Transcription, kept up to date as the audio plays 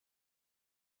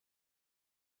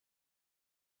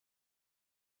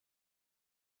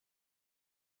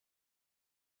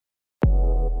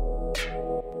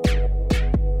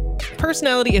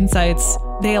Personality insights,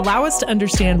 they allow us to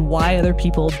understand why other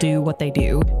people do what they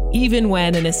do, even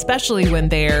when and especially when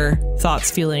their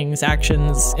thoughts, feelings,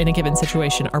 actions in a given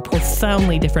situation are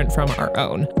profoundly different from our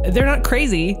own. They're not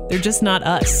crazy, they're just not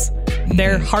us.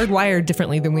 They're hardwired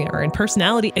differently than we are, and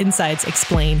personality insights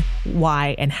explain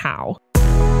why and how.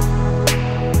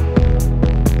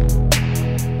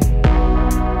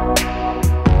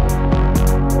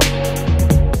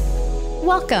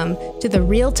 Welcome to the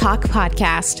Real Talk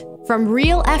podcast from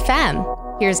Real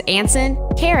FM. Here's Ansen,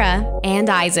 Kara, and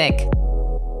Isaac.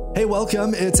 Hey,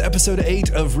 welcome. It's episode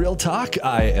 8 of Real Talk.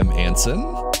 I am Ansen.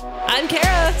 I'm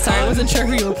Kara. Sorry, I wasn't sure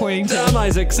who you were pointing to. I'm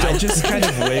Isaac. I just kind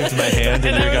of waved my hand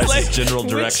in your guys' general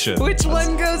direction. Which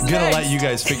one goes next? I'm going to let you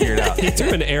guys figure it out. He threw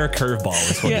an air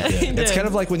curveball is what he did. It's kind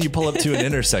of like when you pull up to an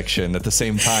intersection at the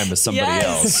same time as somebody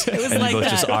else. It was and like you both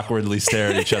that. just awkwardly stare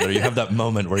at each other. You have that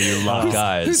moment where you lock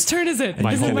eyes. Whose turn is it?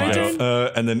 My Is it whole my life.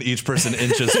 turn? And then each person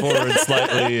inches forward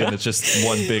slightly, and it's just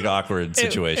one big awkward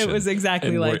situation. It was exactly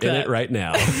And like we're that. in it right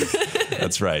now.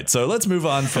 That's right. So let's move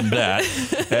on from that.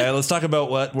 And let's talk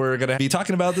about what we're going to be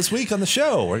talking about this week on the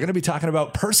show. We're going to be talking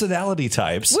about personality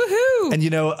types. Woohoo! And, you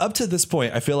know, up to this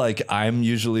point, I feel like I'm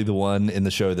usually the one in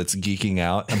the show that's geeking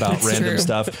out about That's random true.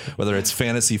 stuff, whether it's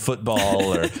fantasy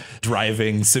football or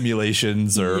driving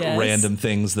simulations or Yes. random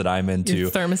things that I'm into.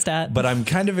 Your thermostat. But I'm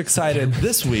kind of excited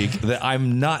this week that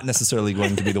I'm not necessarily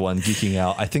going to be the one geeking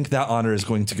out. I think that honor is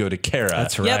going to go to Kara.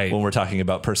 That's right. When we're talking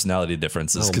about personality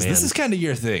differences, Oh, because this man. is kind of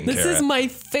your thing, This Kara. is my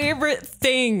favorite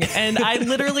thing. And I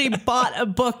literally bought a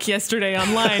book yesterday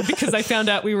online because I found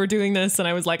out we were doing this. And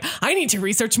I was like, I need to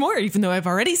research more, even though I've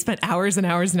already spent hours and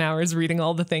hours and hours reading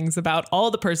all the things about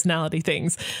all the personality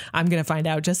things. I'm going to find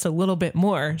out just a little bit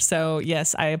more. So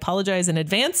yes, I apologize in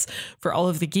advance for all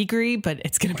of the geekery, but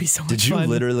it's going to be so much Did you fun.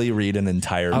 literally read an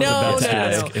entire book? No, about to no, no,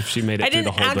 ask no. if she made it I through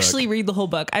didn't the whole actually book. read the whole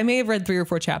book. I may have read 3 or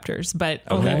 4 chapters, but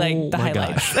only like the my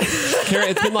highlights. gosh. Kara,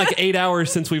 it's been like 8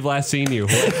 hours since we've last seen you.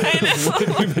 What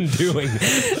have you been doing?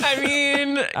 I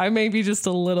mean, I may be just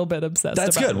a little bit obsessed.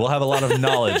 That's about good. it. We'll have a lot of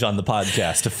knowledge on the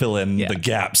podcast to fill in Yeah. the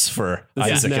gaps for This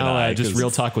is Isaac and now I. just 'cause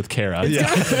real talk with Kara.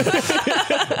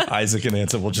 Isaac and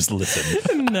Ansen will just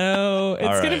listen. No, it's All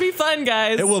going to right. be fun,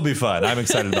 guys. It will be fun. I'm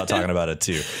excited about talking about it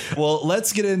too. Well,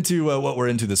 let's get into what we're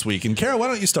into this week. And Kara, why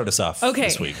don't you start us off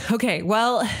this week? Okay.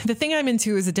 Well, the thing I'm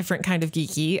into is a different kind of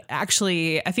geeky.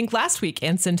 Actually, I think last week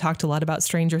Ansen talked a lot about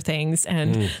Stranger Things,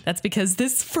 and that's because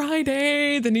this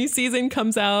Friday the new season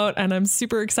comes out, and I'm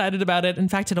super excited about it. In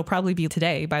fact, it'll probably be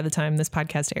today by the time this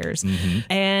podcast airs.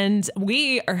 And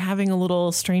we are having a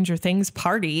little Stranger Things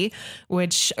party,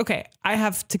 which, okay, I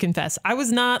have to confess, I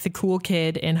was not the cool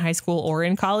kid in high school or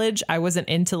in college. I wasn't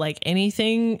into like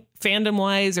anything fandom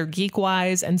wise or geek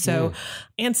wise. And so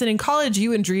Ansen, in college,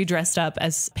 you and Dree dressed up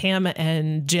as Pam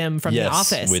and Jim from The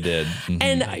Office. We did.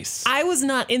 And Nice. I was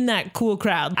not in that cool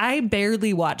crowd. I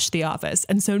barely watched The Office.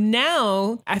 And so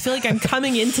now I feel like I'm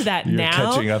coming into that You're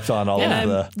now. catching up on all And of I'm,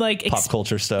 the like, pop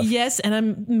culture stuff. Yes, and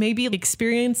I'm maybe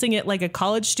experiencing it like a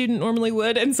college student normally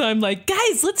would. And so I'm like,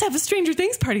 guys, let's have a Stranger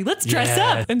Things party. Let's dress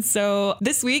Yeah. up. And so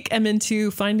this week I'm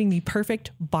into finding the perfect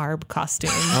Barb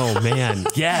costume. Oh, man.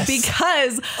 Yes.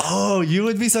 Because Oh, you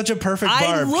would be such a perfect I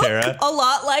Barb, look Kara. a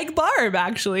lot like Barb,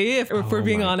 actually, if we're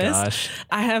being my honest. gosh.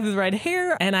 I have the red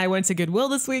hair, and I went to Goodwill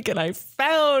this week, and I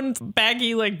found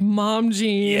baggy, like, mom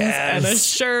jeans and a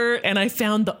shirt, and I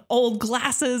found the old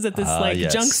glasses at this,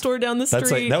 Yes. junk store down the street.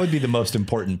 That's like, that would be the most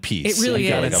important piece. It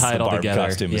really I feel is. Like, Tie of it the all Barb together.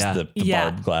 costume Yeah. is the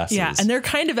Barb glasses. Yeah, and they're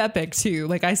kind of epic too.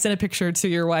 Like I sent a picture to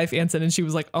your wife, Ansen, and she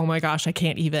was like, "Oh my gosh, I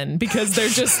can't even," because they're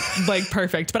just like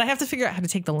perfect. But I have to figure out how to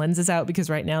take the lenses out because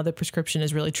right now the prescription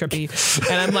is really trippy,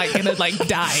 and I'm like gonna like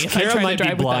die if I Kara try might to be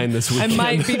drive with blind them. this I weekend.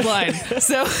 might be blind.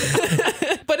 So,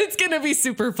 but it's gonna be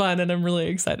super fun, and I'm really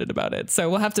excited about it. So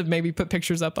we'll have to maybe put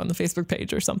pictures up on the Facebook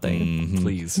page or something.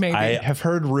 Please. Maybe. I have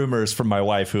heard rumors from my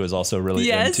wife, who is also really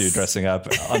Yes. into dressing up,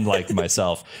 unlike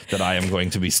myself, that I am going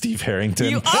to be Steve Harrington.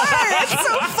 You are. It's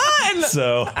so fun.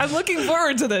 So I'm looking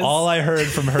forward to this. all I heard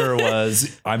from her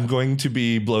was, I'm going to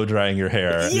be blow drying your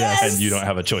hair, Yes. and you don't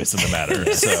have a choice in the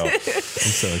matter. So I'm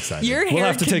so excited. Your hair we'll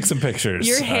have to can- take some pictures.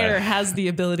 Your hair has the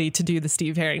ability to do the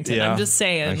Steve Harrington. Yeah? I'm just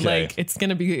saying, Okay. like it's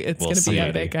gonna be We'll see.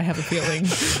 epic. I have a feeling.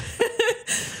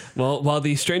 Well, while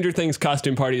the Stranger Things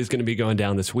costume party is going to be going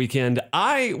down this weekend,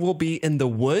 I will be in the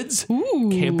woods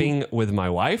camping with my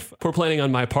wife. Poor planning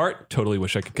on my part. Totally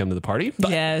wish I could come to the party.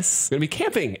 But Yes. I'm going to be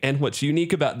camping. And what's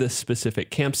unique about this specific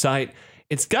campsite,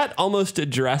 it's got almost a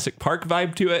Jurassic Park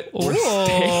vibe to it.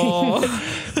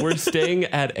 We're staying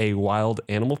at a wild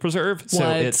animal preserve. So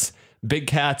What? it's big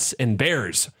cats and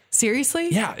bears. Seriously?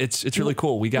 Yeah, it's really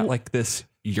cool. We got like this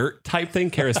yurt type thing.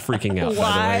 Kara's freaking out. Why?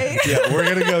 By the way. Yeah, we're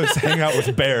gonna go hang out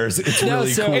with bears. It's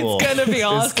really cool. It's gonna be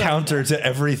awesome. It's counter to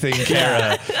everything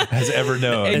Kara has ever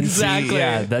known. And Exactly.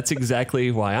 yeah, that's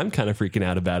exactly why I'm kind of freaking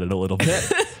out about it a little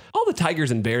bit. All the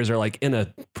tigers and bears are like in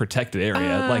a protected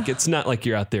area. Like it's not like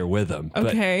you're out there with them. But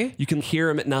Okay. you can hear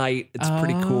them at night. It's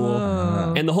pretty cool.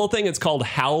 And the whole thing, it's called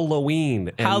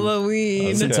Halloween. And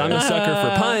Halloween. since I'm a sucker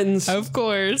for puns, Of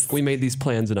course. we made these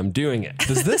plans and I'm doing it.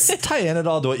 Does this tie in at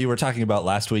all to what you were talking about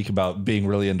last week about being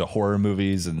really into horror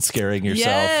movies and scaring yourself?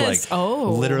 Yes. Like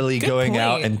literally Good going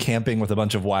out point. and camping with a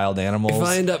bunch of wild animals? If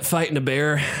I end up fighting a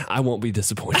bear, I won't be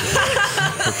disappointed.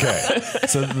 Okay.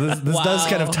 So this does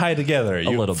kind of tie together.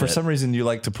 You, little for bit. some reason, you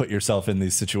like to put yourself in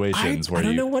these situations where I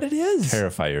don't you know what it is.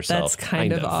 terrify yourself. That's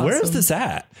kind of Kind of. awesome. Where is this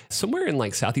at? Somewhere in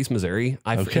like Southeast Missouri.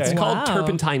 Okay. It's called Wow.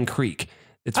 Turpentine Creek.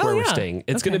 It's where we're yeah. staying.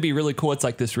 It's Okay. going to be really cool. It's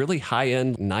like this really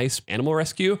high-end, nice animal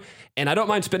rescue. And I don't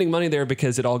mind spending money there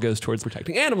because it all goes towards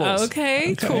protecting animals.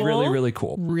 Okay, cool. Really, really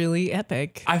cool. Really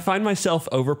epic. I find myself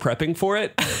over prepping for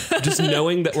it, just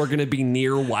knowing that we're going to be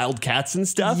near wild cats and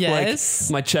stuff.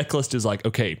 Yes. Like my checklist is like,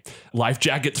 okay, life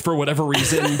jackets for whatever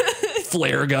reason,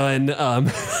 flare gun.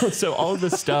 So all of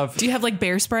this stuff. Do you have like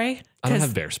bear spray? I don't 'Cause-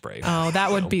 have bear spray. Oh,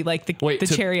 that would be like the Wait,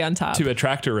 cherry on top. To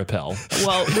attract or repel.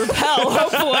 Well, repel,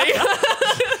 hopefully.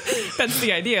 That's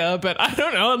the idea, but I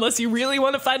don't know unless you really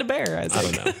want to fight a bear. I I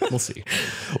don't know. We'll see.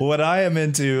 What I am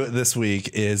into this week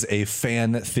is a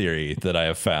fan theory that I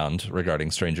have found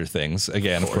regarding Stranger Things.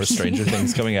 Again, of course, Stranger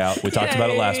Things coming out. We talked about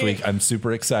it last Yay. week. I'm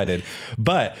super excited.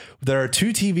 But there are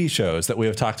two TV shows that we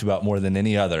have talked about more than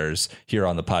any others here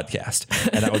on the podcast.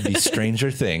 And that would be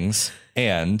Stranger Things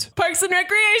and Parks and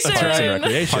Recreation. Parks and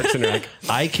Recreation. Parks and Rec.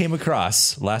 I came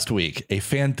across last week a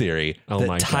fan theory Oh that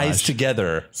my ties gosh.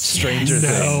 together Stranger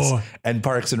Things and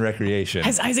Parks and Recreation.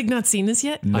 Has Isaac not seen this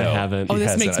yet? No, I haven't. Oh, he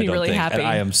this hasn't, makes I me don't really think. happy. And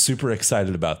I am super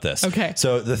excited about this. Okay.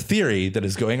 So the theory that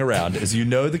is going around is,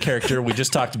 the character we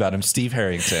just talked about him, Steve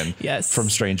Harrington, Yes. from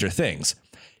Stranger Things.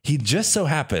 He just so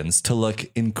happens to look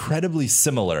incredibly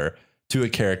similar to a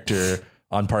character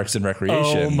on Parks and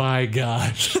Recreation Oh my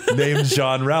gosh. named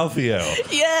John Ralphio.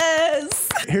 Yes.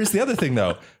 Here's the other thing,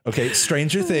 though. Okay,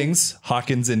 Stranger Things,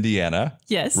 Hawkins, Indiana.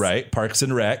 Yes. Right. Parks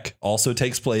and Rec also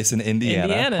takes place in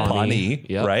Indiana. Indiana. Pawnee.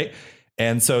 Yep. Right.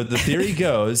 And so the theory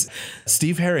goes,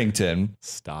 Steve Harrington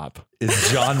Stop.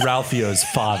 is John Ralphio's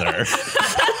father.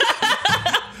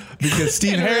 Because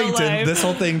Steve In real Harrington, life. this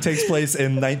whole thing takes place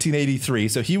in 1983.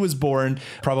 So he was born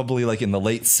probably like in the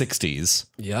late 60s.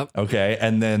 Yep. Okay.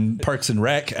 And then Parks and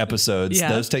Rec episodes,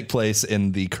 Yeah. those take place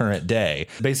in the current day.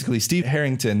 Basically, Steve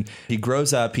Harrington, he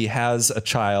grows up, he has a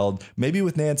child, maybe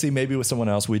with Nancy, maybe with someone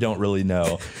else. We don't really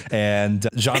know. And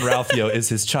John Ralphio is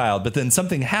his child. But then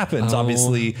something happens,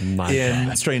 obviously, my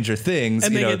in Stranger Things.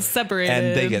 And they get separated.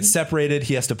 And they get separated.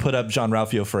 He has to put up John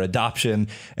Ralphio for adoption.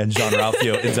 And John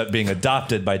Ralphio ends up being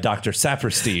adopted by Dr.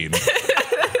 Saperstein.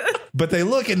 But they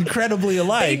look incredibly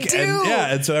alike. They And do.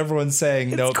 yeah, and so everyone's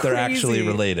saying, nope, they're actually crazy.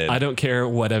 related. I don't care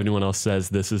what anyone else says.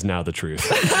 This is now the truth.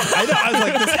 I know. I was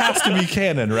like, this has to be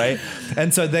canon, right?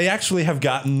 And so they actually have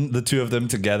gotten the two of them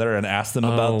together and asked them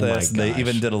about Oh my this. They gosh.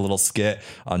 even did a little skit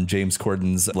on James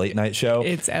Corden's late night show.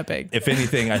 It's epic. If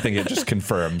anything, I think it just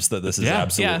confirms that this is Yeah.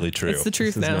 absolutely true. It's the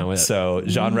truth This is now. now it. So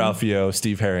John Ralphio,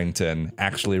 Steve Harrington,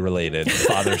 actually related,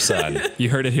 father son. You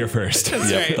heard it here first. That's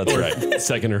Yep, right. that's right.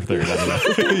 Second or third. I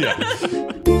don't know. Yeah.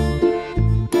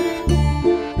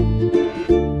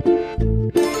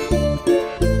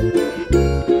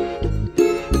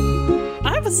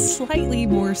 I have a slightly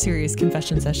more serious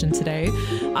confession session today.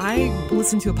 I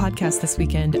listened to a podcast this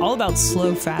weekend all about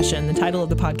slow fashion. The title of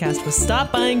the podcast was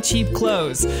Stop Buying Cheap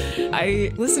Clothes.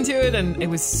 I listened to it and it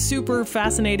was super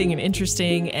fascinating and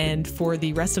interesting. And for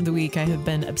the rest of the week, I have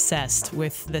been obsessed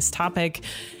with this topic.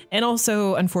 And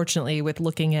also, unfortunately, with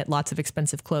looking at lots of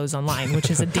expensive clothes online,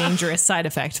 which is a dangerous side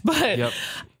effect. But Yep.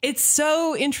 it's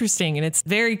so interesting, and it's a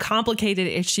very complicated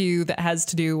issue that has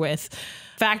to do with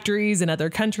factories in other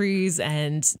countries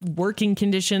and working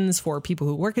conditions for people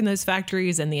who work in those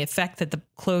factories and the effect that the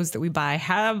clothes that we buy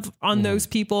have on those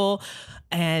people,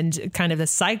 and kind of the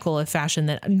cycle of fashion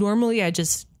that normally I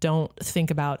just don't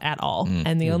think about at all.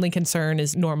 And the only concern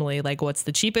is normally like, what's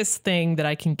the cheapest thing that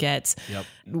I can get? Yep.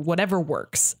 Whatever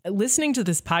works. Listening to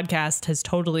this podcast has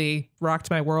totally rocked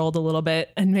my world a little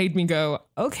bit and made me go,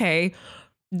 okay,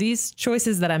 these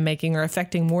choices that I'm making are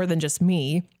affecting more than just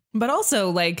me. But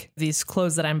also, like, these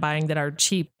clothes that I'm buying that are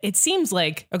cheap, it seems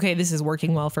like, okay, this is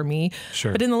working well for me.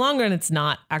 Sure. But in the long run, it's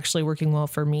not actually working well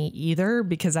for me either,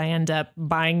 because I end up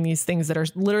buying these things that are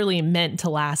literally meant to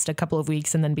last a couple of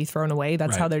weeks and then be thrown away.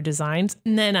 That's how they're designed.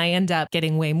 And then I end up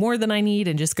getting way more than I need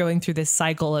and just going through this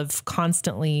cycle of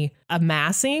constantly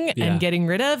amassing and getting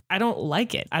rid of. I don't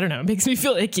like it. I don't know. It makes me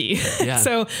feel icky.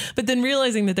 So, but then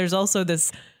realizing that there's also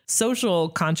this social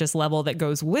conscious level that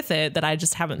goes with it that I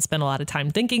just haven't spent a lot of time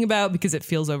thinking about because it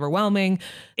feels overwhelming.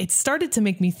 It started to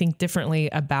make me think differently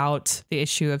about the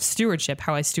issue of stewardship,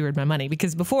 how I steward my money.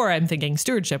 Because before I'm thinking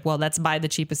stewardship, well, that's buy the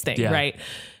cheapest thing, right?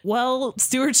 Well,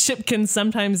 stewardship can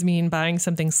sometimes mean buying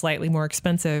something slightly more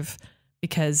expensive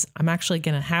because I'm actually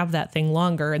going to have that thing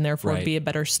longer and therefore be a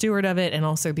better steward of it and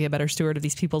also be a better steward of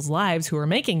these people's lives who are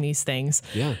making these things.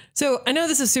 Yeah. So I know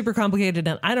this is super complicated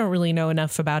and I don't really know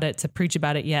enough about it to preach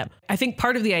about it yet. I think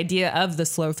part of the idea of the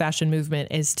slow fashion movement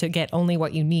is to get only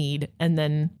what you need and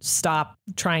then stop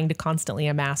trying to constantly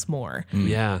amass more.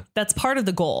 Yeah. That's part of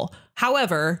the goal.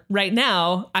 However, right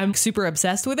now I'm super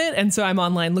obsessed with it. And so I'm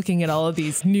online looking at all of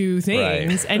these new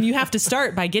things and you have to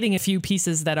start by getting a few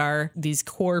pieces that are these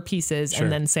core pieces and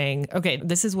then saying, okay,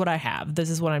 this is what I have. This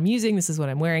is what I'm using. This is what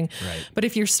I'm wearing. But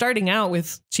if you're starting out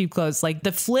with cheap clothes, like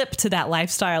the flip to that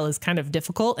lifestyle is kind of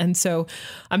difficult. And so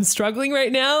I'm struggling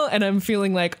right now and I'm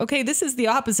feeling like, okay, this is the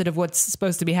opposite of what's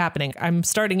supposed to be happening. I'm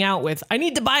starting out with, I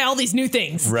need to buy all these new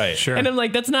things. Right. Sure. And I'm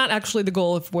like, that's not actually the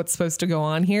goal of what's supposed to go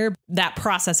on here. That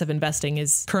process of investing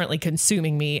is currently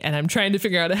consuming me. And I'm trying to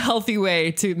figure out a healthy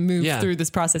way to move through this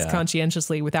process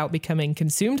conscientiously without becoming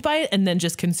consumed by it and then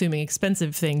just consuming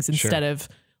expensive things instead of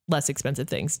less expensive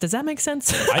things. Does that make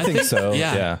sense? I think so.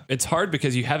 Yeah. It's hard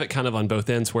because you have it kind of on both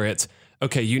ends where it's,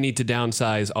 okay, you need to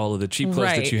downsize all of the cheap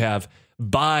clothes that you have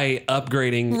by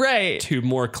upgrading to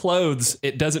more clothes.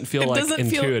 It doesn't feel like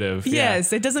intuitive.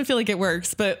 Yes, it doesn't feel like it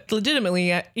works. But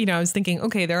legitimately, I was thinking,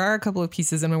 okay, there are a couple of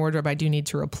pieces in my wardrobe I do need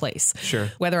to replace.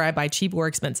 Sure. Whether I buy cheap or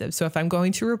expensive. So if I'm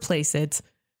going to replace it,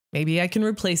 maybe I can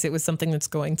replace it with something that's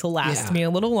going to last me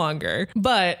a little longer.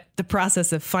 But the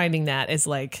process of finding that is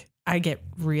like, I get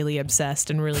really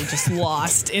obsessed and really just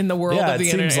lost in the world of the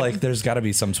internet. It seems like there's got to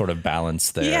be some sort of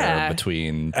balance there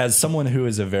between, as someone who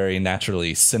is a very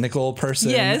naturally cynical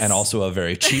person and also a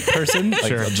very cheap person,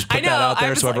 like I'll just put that out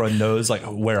there so everyone knows like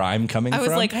where I'm coming from. I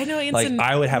was like, I know Ansen,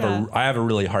 like I have a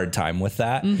really hard time with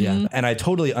that. And I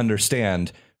totally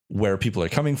understand where people are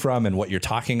coming from and what you're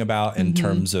talking about in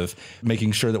terms of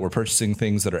making sure that we're purchasing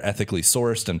things that are ethically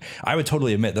sourced. And I would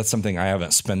totally admit that's something I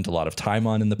haven't spent a lot of time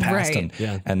on in the past.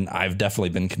 And I've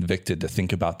definitely been convicted to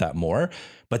think about that more.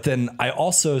 But then I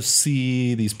also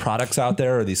see these products out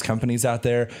there or these companies out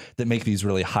there that make these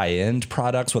really high end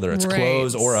products, whether it's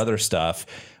clothes or other stuff.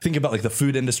 Think about like the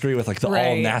food industry with like the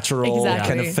all natural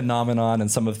kind of phenomenon and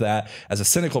some of that. As a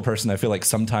cynical person, I feel like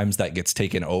sometimes that gets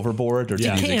taken overboard or to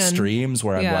these extremes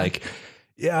where I'm like,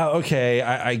 okay,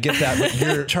 I get that, but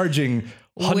you're charging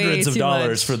hundreds of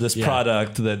dollars for this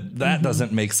product that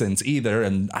doesn't make sense either.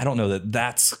 And I don't know that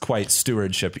that's quite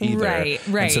stewardship either. Right.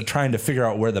 And so trying to figure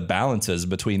out where the balance is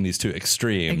between these two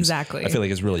extremes, I feel like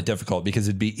is really difficult because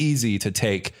it'd be easy to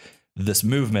take this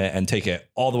movement and take it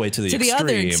all the way to the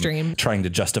other extreme, trying to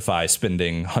justify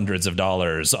spending hundreds of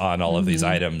dollars on all of these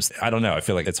items. I don't know. I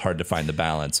feel like it's hard to find the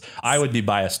balance. I would be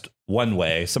biased one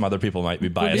way. Some other people might be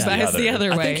biased the other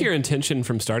way. I think your intention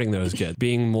from starting those is good.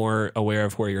 Being more aware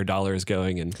of where your dollar is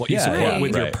going and what you support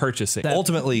with your purchasing.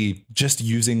 Ultimately, just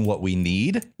using what we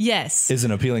need is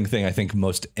an appealing thing I think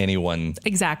most anyone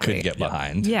could get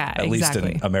behind. At least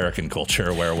in American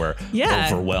culture where we're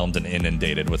overwhelmed and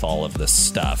inundated with all of this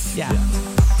stuff.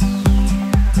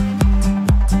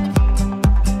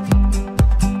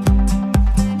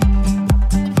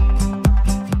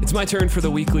 It's my turn for the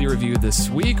weekly review this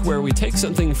week, where we take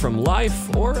something from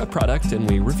life or a product and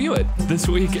we review it. This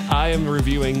week, I am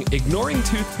reviewing Ignoring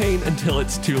Tooth Pain Until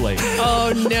It's Too Late.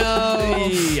 Oh, no.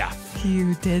 Yeah.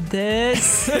 You did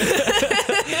this.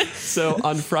 So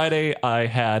on Friday, I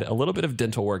had a little bit of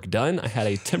dental work done. I had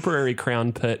a temporary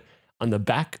crown put on the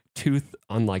back tooth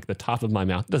on like the top of my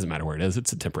mouth. Doesn't matter where it is.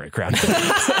 It's a temporary crown.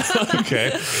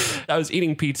 Okay. I was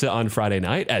eating pizza on Friday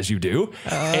night, as you do,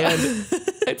 and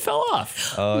it fell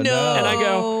off. Oh, no. And I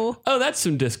go, oh, that's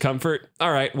some discomfort.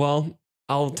 All right, well,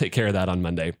 I'll take care of that on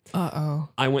Monday.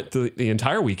 I went through the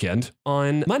entire weekend.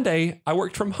 On Monday, I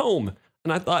worked from home,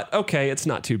 and I thought, okay, it's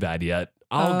not too bad yet.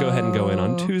 I'll go ahead and go in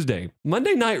on Tuesday.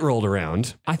 Monday night rolled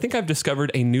around. I think I've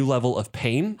discovered a new level of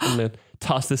pain. I'm going to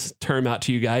toss this term out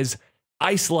to you guys.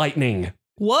 Ice lightning.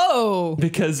 Whoa.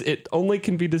 Because it only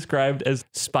can be described as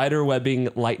spider webbing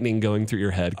lightning going through your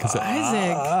head. Because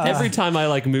Isaac, every time I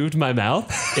like moved my mouth,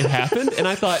 it happened. And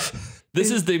I thought, This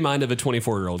is the mind of a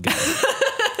 24-year-old guy.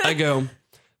 I go,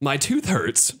 my tooth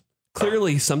hurts.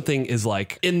 Clearly something is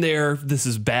like in there. This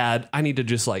is bad. I need to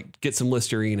just like get some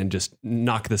Listerine and just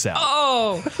knock this out.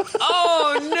 Oh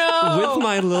no. With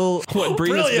my little, what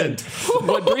Bree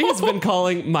has been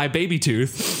calling my baby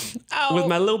tooth. Ow. With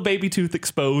my little baby tooth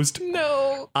exposed.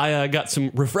 No. I got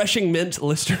some refreshing mint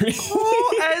Listerine.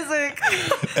 Isaac.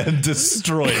 And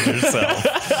destroyed yourself.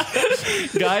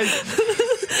 Guys,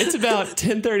 it's about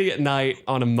 10:30 at night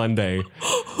on a Monday.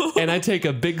 And I take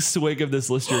a big swig of this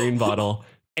Listerine bottle.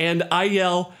 And I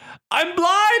yell, I'm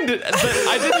blind! But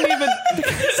I didn't even,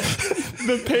 because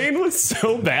the pain was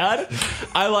so bad.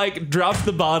 I like dropped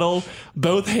the bottle,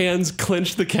 both hands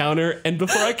clenched the counter, and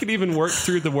before I could even work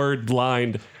through the word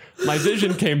blind, my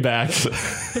vision came back.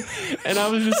 And I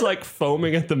was just like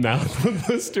foaming at the mouth with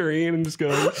Listerine and just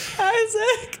going,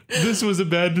 Isaac. this was a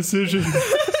bad decision.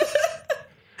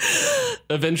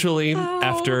 Eventually,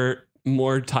 after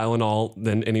more Tylenol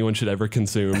than anyone should ever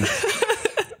consume,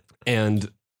 and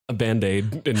a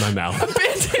Band-Aid in my mouth.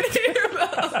 Band-Aid in your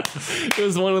mouth. It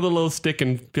was one of the little stick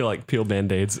and peel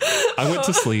Band-Aids. I went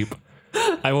to sleep.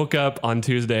 I woke up on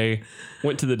Tuesday,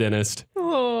 went to the dentist.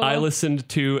 I listened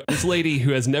to this lady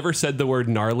who has never said the word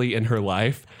gnarly in her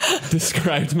life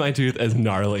described my tooth as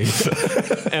gnarly.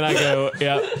 And I go,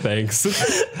 yeah, thanks.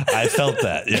 I felt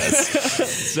that,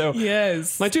 yes. So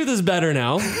Yes. my tooth is better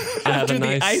now. After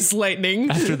the ice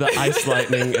lightning. After the ice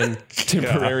lightning and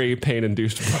temporary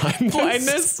pain-induced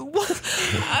blindness.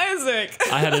 Isaac.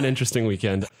 I had an interesting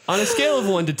weekend. On a scale of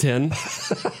 1 to 10,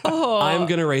 I'm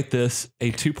going to rate this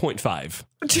a 2.5.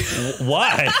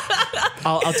 Why?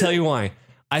 I'll tell you why.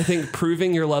 I think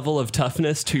proving your level of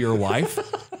toughness to your wife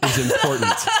is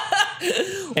important.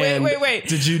 Wait.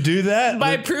 Did you do that?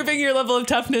 By proving your level of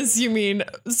toughness, you mean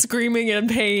screaming in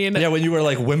pain? Yeah, when you were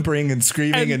like whimpering and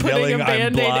screaming and putting yelling, a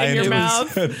I'm Band-Aid blind. in your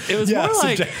mouth. It was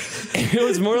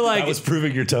more like That was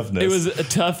proving your toughness. it was a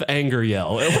tough anger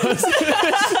yell. It was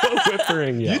a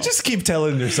whimpering yell. You just keep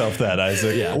telling yourself that,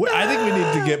 Isaac. Yeah. I think we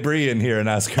need to get Bree in here and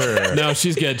ask her. No,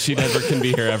 she's good. She never can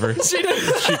be here ever. She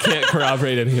can't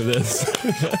corroborate any of this.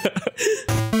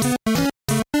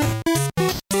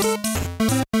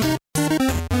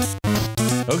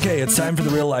 Okay, it's time for the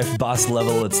real life boss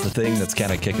level. It's the thing that's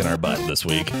kind of kicking our butt this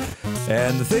week.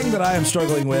 And the thing that I am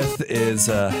struggling with is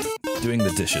doing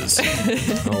the dishes.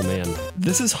 Oh, man.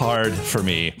 This is hard for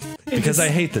me because I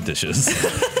hate the dishes.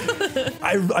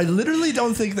 I literally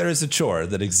don't think there is a chore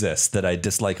that exists that I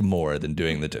dislike more than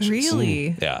doing the dishes.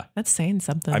 Really? Yeah. That's saying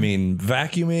something. I mean,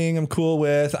 vacuuming, I'm cool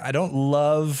with. I don't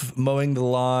love mowing the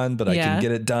lawn, but I can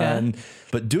get it done. Yeah.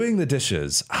 But doing the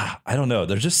dishes, I don't know.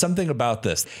 There's just something about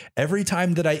this. Every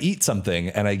time that I eat something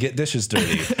and I get dishes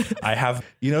dirty, I have,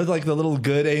 like the little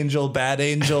good angel, bad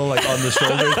angel, like on the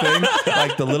shoulder thing.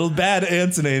 Like the little bad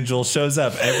Ansen angel shows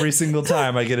up every single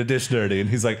time I get a dish dirty. And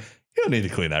he's like, you don't need to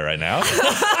clean that right now.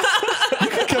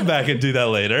 Come back and do that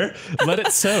later. Let it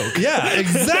soak. Yeah,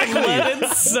 exactly. Let it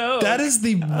soak. That is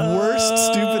the worst,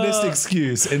 stupidest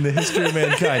excuse in the history of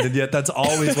mankind. And yet that's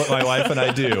always what my wife and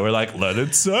I do. We're like, let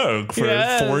it soak for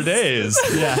 4 days.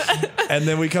 Yeah. And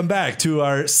then we come back to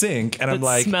our sink and I'm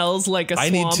like, smells like a swamp. I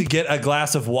need to get a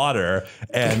glass of water,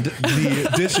 and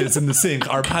the dishes in the sink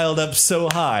are piled up so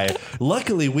high.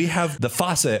 Luckily, we have the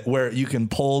faucet where you can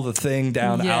pull the thing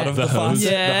down out of the faucet,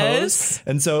 the hose.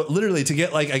 And so literally to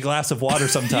get like a glass of water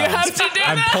sometimes,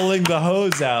 I'm pulling the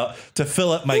hose out to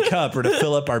fill up my cup or to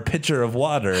fill up our pitcher of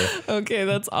water. Okay,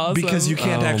 that's awesome. Because you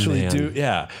can't actually do,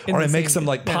 In or I the make sink, some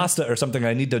like pasta or something.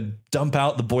 I need to dump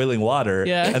out the boiling water,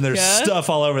 and there's stuff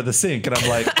all over the sink. And I'm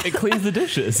like, it cleans the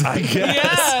dishes. I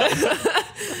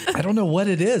guess. I don't know what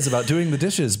it is about doing the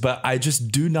dishes, but I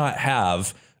just do not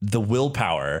have the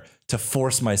willpower to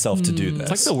force myself to do this.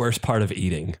 It's like the worst part of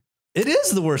eating. It is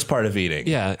the worst part of eating.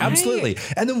 Yeah. Absolutely.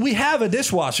 And then we have a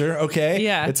dishwasher, okay?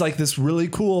 Yeah. It's like this really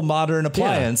cool modern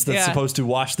appliance that's supposed to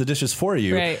wash the dishes for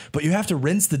you. Right. But you have to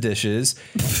rinse the dishes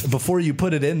before you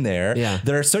put it in there. Yeah.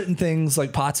 There are certain things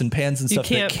like pots and pans and stuff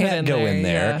that can't go in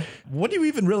there. Yeah. What do you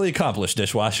even really accomplish,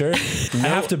 dishwasher? I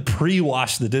have to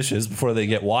pre-wash the dishes before they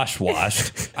get washed.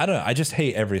 I don't know. I just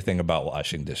hate everything about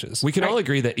washing dishes. We can all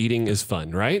agree that eating is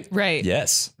fun, right? Right.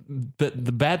 Yes. But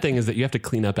the bad thing is that you have to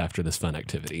clean up after this fun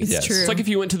activity. It's true. It's like if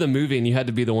you went to the movie and you had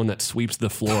to be the one that sweeps the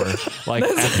floor like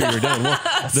after you're done. Well,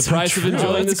 the price of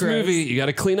enjoying this movie, you got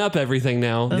to clean up everything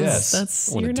now. Yes.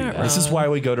 That's Wanna you're do not that. wrong. This is why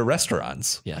we go to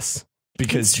restaurants. Yes.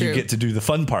 because you true. get to do the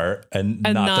fun part and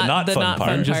not the not not fun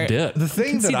part. Just dip. The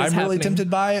thing see that I'm this really happening. tempted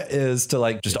by is to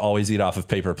like just always eat off of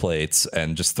paper plates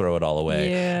and just throw it all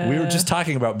away. Yeah. We were just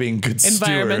talking about being good stewards.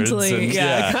 Environmentally, And,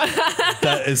 yeah.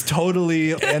 that is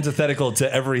totally antithetical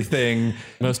to everything.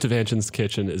 Most of Ansen's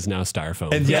kitchen is now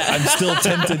styrofoam. And yet I'm still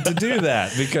tempted to do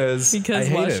that because I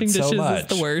hate washing it so dishes much.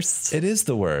 is the worst. It is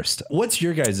the worst. What's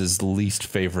your guys' least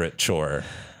favorite chore?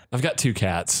 I've got 2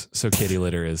 cats, so kitty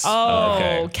litter is. Oh,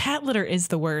 Okay. cat litter is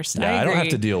the worst. Yeah, I agree. don't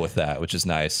have to deal with that, which is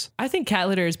nice. I think cat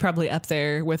litter is probably up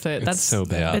there with it. That's so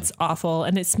bad. It's awful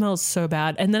and it smells so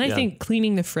bad. And then I Yeah. think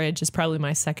cleaning the fridge is probably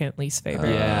my second least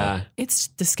favorite. Yeah. It's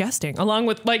disgusting. Along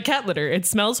with like cat litter. It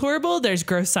smells horrible. There's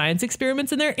gross science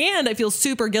experiments in there. And I feel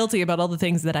super guilty about all the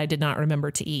things that I did not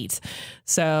remember to eat.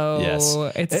 So Yes.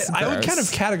 it's I would gross. kind of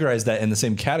categorize that in the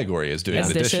same category as doing As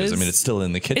the dishes. dishes? I mean, it's still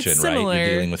in the kitchen, right? similar. You're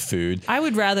dealing with food. I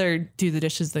would rather do the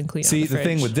dishes than clean See, out the the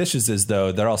thing fridge. with dishes is,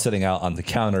 though, they're all sitting out on the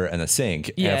counter and the sink.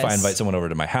 And if I Yes. invite someone over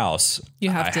to my house,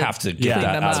 You have I to have to get Yeah, clean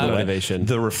that them out of up. the way. Motivation.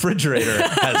 The refrigerator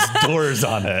has doors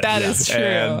on it. That is true.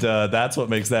 And that's what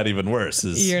makes that even worse.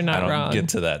 Is You're not I don't wrong. get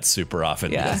to that super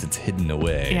often Yeah. because it's hidden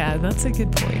away. Yeah, that's a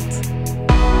good point.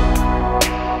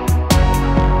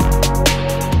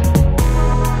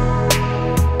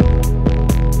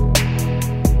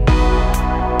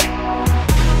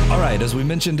 All right, as we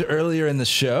mentioned earlier in the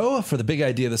show, for the big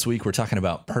idea this week, we're talking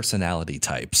about personality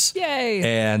types. Yay.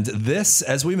 And this,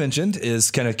 as we mentioned,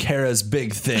 is kind of Kara's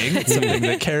big thing. It's something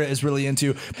that Kara is really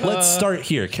into. Let's start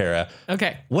here, Kara.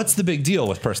 Okay. What's the big deal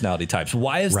with personality types?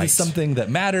 Why is Right. this something that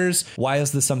matters? Why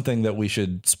is this something that we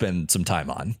should spend some time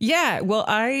on? Yeah, well,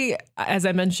 as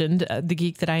I mentioned, the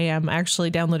geek that I am, actually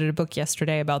downloaded a book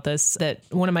yesterday about this that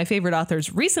one of my favorite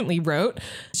authors recently wrote.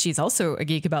 She's also a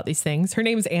geek about these things. Her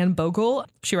name is Anne Bogle.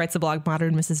 She writes the blog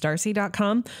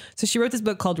modernmrsdarcy.com. So she wrote this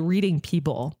book called Reading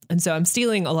People. And so I'm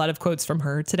stealing a lot of quotes from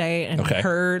her today and Okay.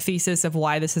 her thesis of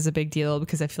why this is a big deal,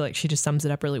 because I feel like she just sums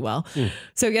it up really well.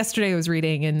 So yesterday I was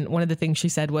reading, and one of the things she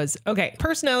said was, okay,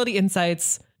 personality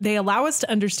insights, they allow us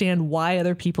to understand why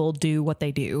other people do what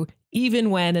they do, even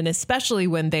when, and especially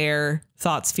when their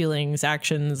thoughts, feelings,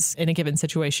 actions in a given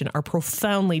situation are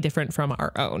profoundly different from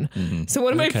our own. So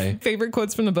one of my Okay. favorite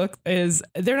quotes from the book is,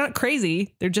 they're not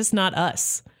crazy. They're just not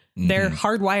us. They're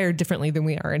hardwired differently than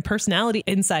we are. And personality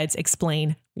insights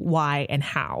explain why and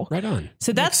how. Right on.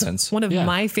 So that's sense. one of Yeah.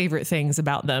 my favorite things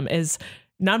about them is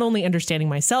not only understanding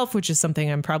myself, which is something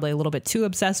I'm probably a little bit too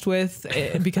obsessed with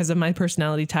because of my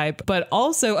personality type, but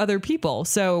also other people.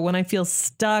 So when I feel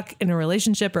stuck in a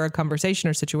relationship or a conversation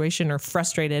or situation or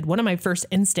frustrated, one of my first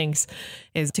instincts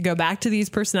is to go back to these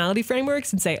personality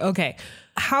frameworks and say, okay,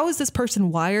 how is this person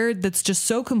wired that's just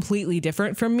so completely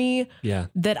different from me Yeah.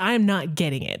 that I'm not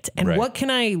getting it? And Right. what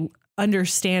can I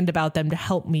understand about them to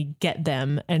help me get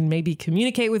them and maybe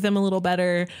communicate with them a little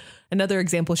better? Another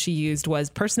example she used was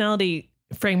personality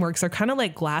frameworks are kind of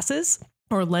like glasses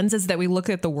or lenses that we look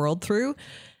at the world through.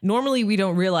 Normally, we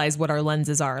don't realize what our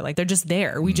lenses are. Like, they're just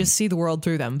there. We just see the world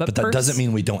through them. But that doesn't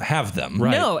mean we don't have them.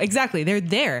 No, exactly. They're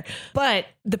there. But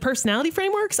the personality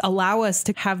frameworks allow us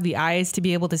to have the eyes to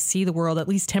be able to see the world, at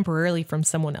least temporarily, from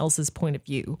someone else's point of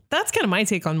view. That's kind of my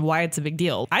take on why it's a big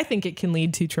deal. I think it can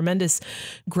lead to tremendous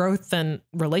growth and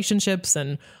relationships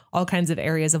and all kinds of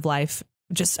areas of life.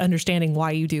 Just understanding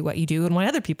why you do what you do and why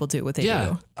other people do what they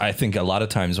do. I think a lot of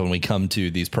times when we come to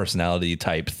these personality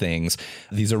type things,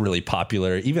 these are really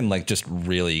popular, even like just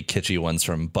really kitschy ones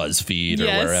from BuzzFeed or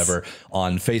Yes. wherever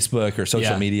on Facebook or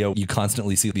social Yeah. media. You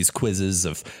constantly see these quizzes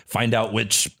of find out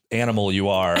which animal you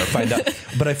are, or find out.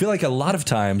 But I feel like a lot of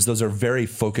times those are very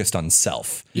focused on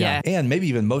self. Yeah. And maybe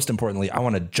even most importantly, I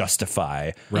want to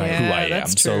justify who I Yeah, am.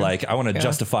 that's So true. like I want to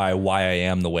justify why I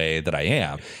am the way that I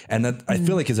am. And that I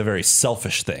feel like is a very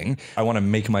selfish thing. I want to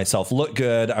make myself look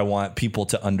good. I want people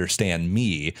to understand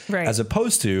me, Right. as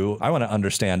opposed to I want to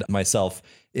understand myself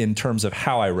in terms of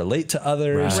how I relate to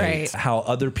others, Right. how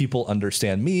other people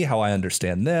understand me, how I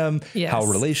understand them, Yes. how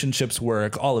relationships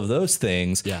work, all of those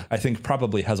things, Yeah. I think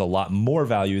probably has a lot more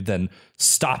value than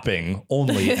stopping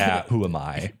only at who am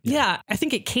I. Yeah, I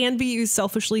think it can be used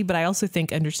selfishly, but I also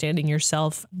think understanding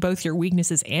yourself, both your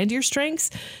weaknesses and your strengths,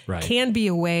 Right. can be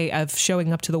a way of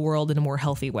showing up to the world in a more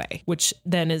healthy way, which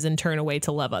then is in turn a way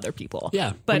to love other people.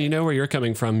 Yeah. But when you know where you're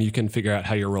coming from, you can figure out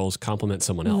how your roles complement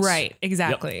someone else. right,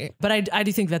 exactly. But I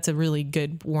do think think that's a really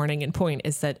good warning and point,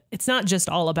 is that it's not just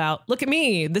all about, look at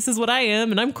me, this is what I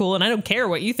am and I'm cool and I don't care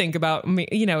what you think about me.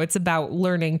 It's about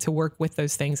learning to work with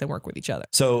those things and work with each other.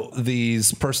 So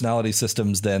these personality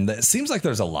systems, then, it seems like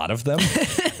there's a lot of them.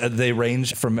 They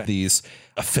range from these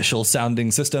official sounding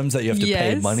systems that you have to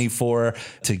pay money for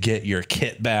to get your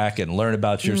kit back and learn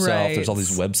about yourself. Right. There's all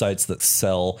these websites that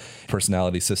sell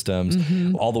personality systems,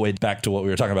 all the way back to what we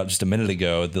were talking about just a minute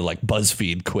ago, the like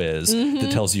BuzzFeed quiz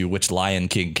that tells you which Lion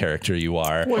King character you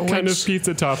are. What kind of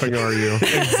pizza topping are you?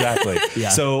 Exactly.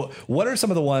 So what are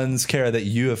some of the ones, Kara, that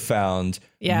you have found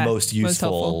most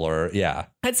useful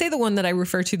I'd say the one that I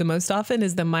refer to the most often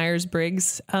is the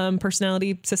Myers-Briggs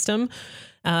personality system.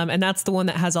 And that's the one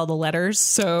that has all the letters.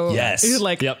 So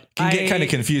can get kind of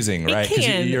confusing, right?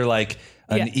 Because you're like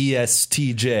an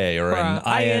ESTJ or an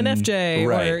INFJ,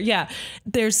 right.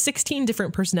 There's 16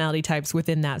 different personality types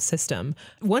within that system.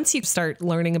 Once you start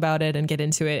learning about it and get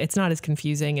into it, it's not as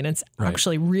confusing and it's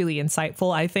actually really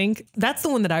insightful, I think. That's the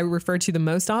one that I refer to the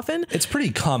most often. It's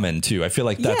pretty common too. I feel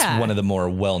like that's one of the more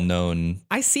well-known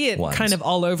I see it ones. kind of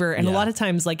all over. And a lot of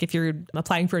times, like if you're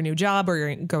applying for a new job or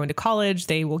you're going to college,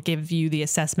 they will give you the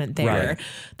assessment there. Right.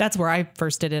 That's where I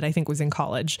first did it, I think was in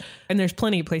college. And there's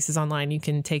plenty of places online you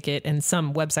can take it, and some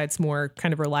websites more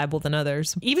kind of reliable than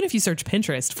others. Even if you search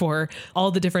Pinterest for all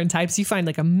the different types, you find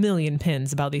like a million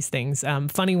pins about these things,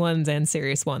 funny ones and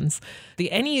serious ones.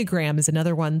 The Enneagram is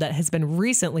another one that has been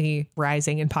recently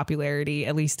rising in popularity,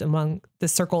 at least among the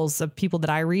circles of people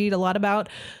that I read a lot about.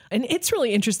 And it's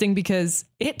really interesting because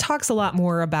it talks a lot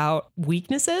more about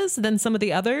weaknesses than some of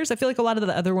the others. I feel like a lot of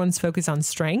the other ones focus on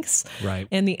strengths. Right.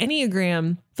 And the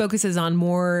Enneagram focuses on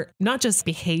more, not just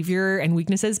behavior and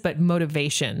weaknesses, but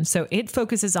motivation. So it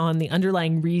focuses on the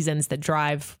underlying reasons that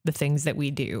drive the things that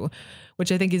we do,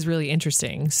 which I think is really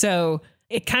interesting. So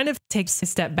it kind of takes a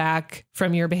step back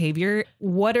from your behavior.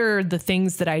 What are the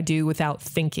things that I do without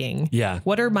thinking? Yeah.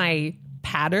 What are my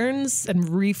patterns and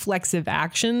reflexive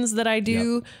actions that I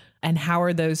do? Yep. And how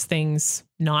are those things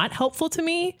not helpful to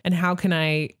me? And how can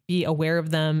I be aware of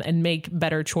them and make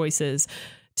better choices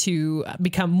to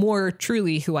become more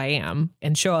truly who I am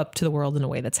and show up to the world in a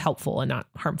way that's helpful and not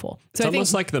harmful? So it's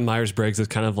almost like the Myers-Briggs is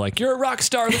kind of like, you're a rock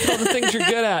star, look at all the things you're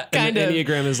good at. And the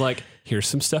Enneagram is like, here's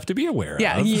some stuff to be aware of.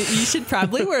 Yeah, you should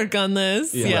probably work on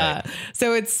this. Right.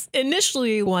 So it's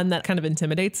initially one that kind of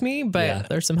intimidates me, but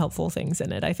there's some helpful things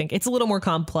in it. I think it's a little more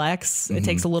complex. It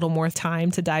takes a little more time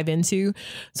to dive into.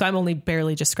 So I'm only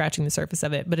barely just scratching the surface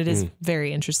of it, but it is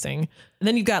very interesting. And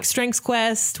then you've got Strengths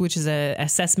Quest, which is an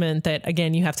assessment that,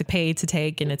 again, you have to pay to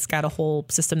take, and it's got a whole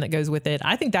system that goes with it.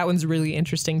 I think that one's really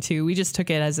interesting too. We just took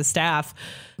it as a staff.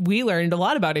 We learned a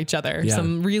lot about each other,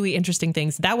 some really interesting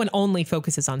things. That one only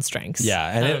focuses on strengths. Yeah,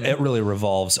 and it really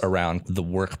revolves around the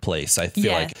workplace. I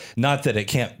feel like, not that it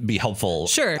can't be helpful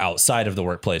outside of the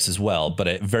workplace as well, but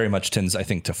it very much tends, I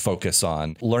think, to focus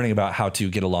on learning about how to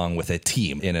get along with a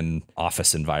team in an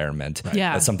office environment. Right.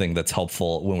 Yeah. That's something that's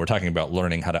helpful when we're talking about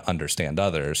learning how to understand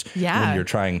others. Yeah. When you're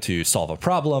trying to solve a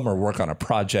problem or work on a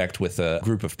project with a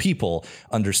group of people,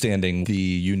 understanding the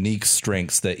unique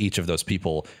strengths that each of those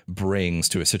people brings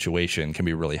to a situation can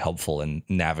be really helpful in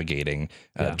navigating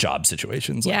job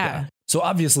situations like that. So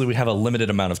obviously we have a limited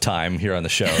amount of time here on the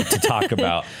show to talk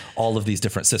about all of these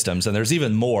different systems. And there's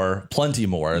even more, plenty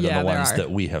more than the ones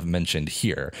that we have mentioned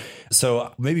here.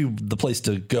 So maybe the place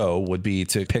to go would be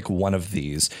to pick one of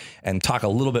these and talk a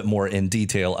little bit more in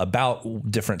detail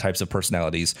about different types of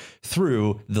personalities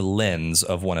through the lens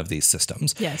of one of these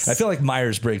systems. Yes. I feel like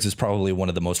Myers-Briggs is probably one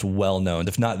of the most well-known,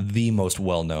 if not the most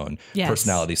well-known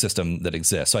personality system that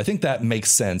exists. So I think that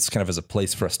makes sense kind of as a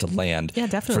place for us to land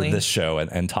for this show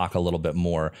and talk a little bit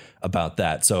more about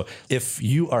that. So if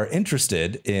you are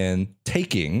interested in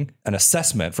taking an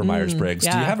assessment for Myers-Briggs,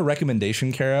 do you have a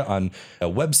recommendation, Kara, on a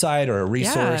website or a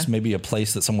resource, maybe a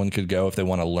place that someone could go if they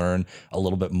want to learn a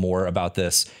little bit more about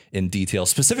this in detail,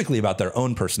 specifically about their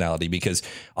own personality? Because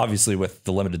obviously with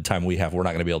the limited time we have, we're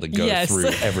not going to be able to go through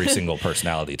every single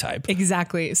personality type.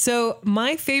 Exactly. So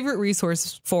my favorite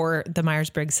resource for the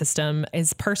Myers-Briggs system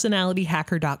is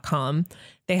personalityhacker.com.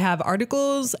 They have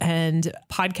articles and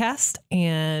podcasts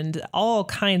and all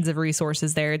kinds of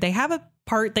resources there. They have a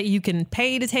part that you can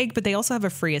pay to take, but they also have a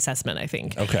free assessment, I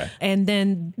think. Okay. And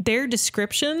then their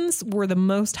descriptions were the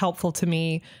most helpful to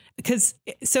me because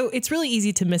it's really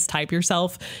easy to mistype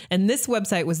yourself. And this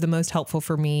website was the most helpful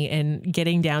for me in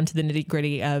getting down to the nitty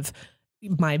gritty of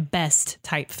my best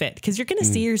type fit, because you're going to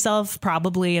see yourself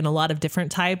probably in a lot of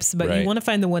different types, but you want to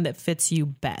find the one that fits you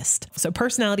best. So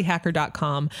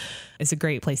personalityhacker.com. is a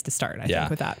great place to start, I think,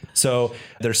 with that. So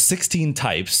there's 16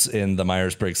 types in the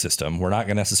Myers-Briggs system. We're not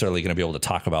necessarily going to be able to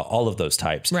talk about all of those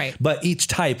types. Right. But each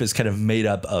type is kind of made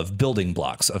up of building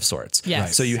blocks of sorts. Yes.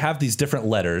 Right. So you have these different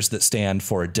letters that stand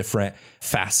for different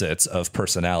facets of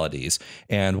personalities.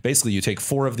 And basically you take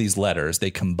 4 of these letters,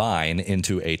 they combine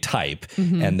into a type.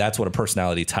 And that's what a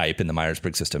personality type in the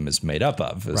Myers-Briggs system is made up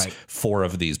of, is 4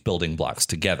 of these building blocks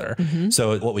together.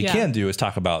 So what we can do is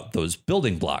talk about those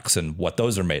building blocks and what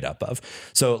those are made up of.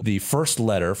 So the first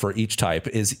letter for each type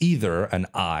is either an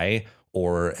I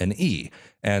or an E.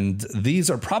 And these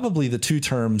are probably the 2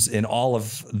 terms in all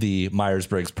of the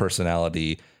Myers-Briggs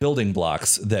personality building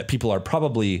blocks that people are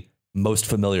probably most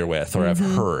familiar with or have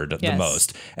heard the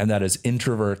most. And that is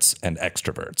introverts and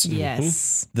extroverts.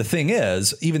 Yes. The thing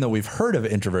is, even though we've heard of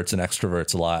introverts and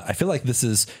extroverts a lot, I feel like this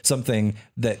is something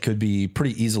that could be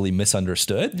pretty easily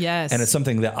misunderstood. Yes. And it's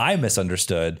something that I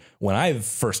misunderstood when I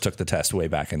first took the test way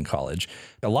back in college.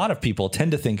 A lot of people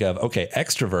tend to think of, okay,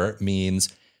 extrovert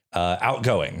means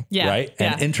outgoing, right?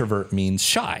 And introvert means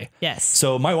shy. Yes.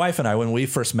 So my wife and I, when we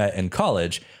first met in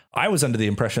college, I was under the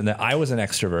impression that I was an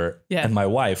extrovert and my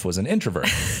wife was an introvert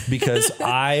because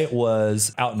I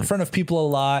was out in front of people a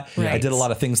lot. Right. I did a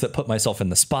lot of things that put myself in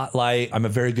the spotlight. I'm a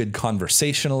very good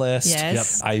conversationalist.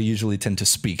 Yes. I usually tend to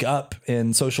speak up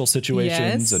in social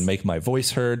situations and make my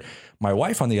voice heard. My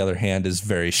wife, on the other hand, is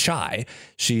very shy.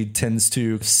 She tends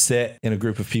to sit in a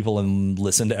group of people and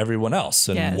listen to everyone else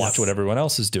and watch what everyone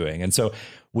else is doing. And so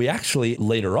we actually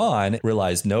later on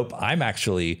realized, nope, I'm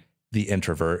actually the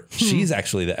introvert. She's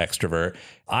actually the extrovert.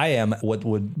 I am what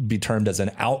would be termed as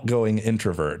an outgoing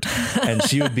introvert, and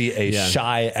she would be a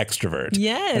shy extrovert.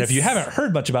 Yes. And if you haven't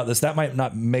heard much about this, that might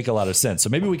not make a lot of sense. So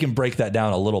maybe we can break that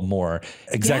down a little more,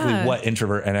 exactly what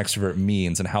introvert and extrovert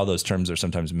means and how those terms are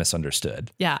sometimes misunderstood.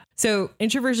 Yeah. So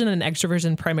introversion and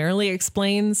extroversion primarily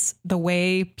explains the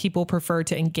way people prefer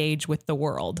to engage with the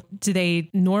world. Do they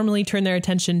normally turn their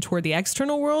attention toward the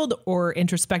external world or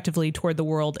introspectively toward the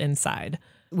world inside?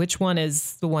 Which one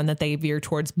is the one that they veer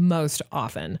towards most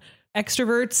often?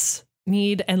 Extroverts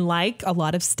need and like a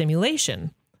lot of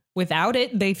stimulation. Without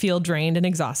it, they feel drained and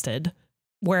exhausted.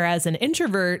 Whereas an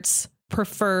introvert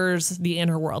prefers the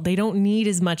inner world. They don't need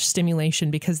as much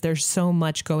stimulation because there's so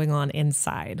much going on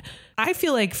inside. I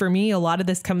feel like for me, a lot of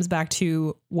this comes back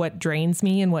to what drains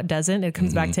me and what doesn't. It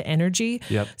comes back to energy.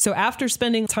 Yep. So after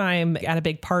spending time at a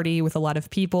big party with a lot of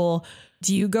people,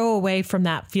 do you go away from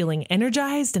that feeling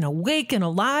energized and awake and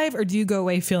alive, or do you go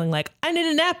away feeling like, I need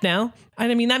a nap now?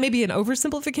 And I mean, that may be an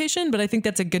oversimplification, but I think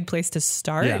that's a good place to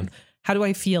start. Yeah. How do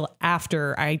I feel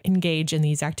after I engage in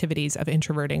these activities of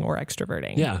introverting or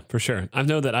extroverting? Yeah, for sure. I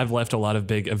know that I've left a lot of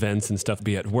big events and stuff,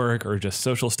 be at work or just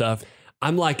social stuff.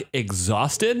 I'm like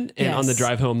exhausted. And on the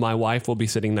drive home, my wife will be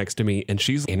sitting next to me and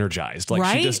she's energized.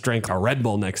 Like she just drank a Red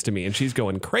Bull next to me and she's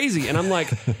going crazy. And I'm like,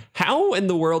 how in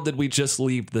the world did we just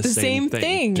leave the same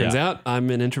thing? Turns out I'm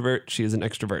an introvert. She is an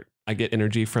extrovert. I get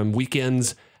energy from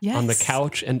weekends on the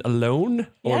couch and alone,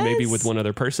 or maybe with one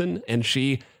other person. And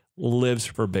she lives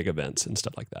for big events and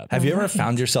stuff like that. Have you ever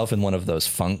found yourself in one of those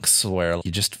funks where you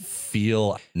just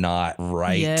feel not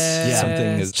right?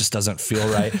 Something just doesn't feel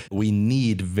right. We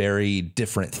need very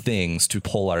different things to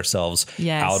pull ourselves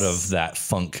out of that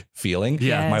funk feeling.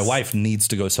 My wife needs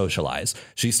to go socialize.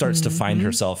 She starts to find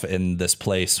herself in this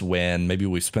place when maybe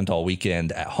we've spent all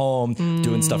weekend at home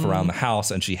doing stuff around the house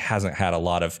and she hasn't had a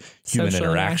lot of human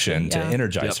interaction to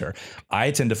energize her. I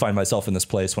tend to find myself in this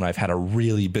place when I've had a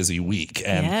really busy week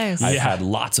and I've had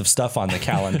lots of stuff on the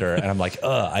calendar and I'm like,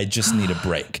 I just need a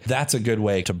break. That's a good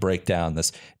way to break down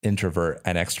this introvert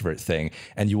and extrovert thing.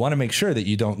 And you want to make sure that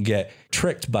you don't get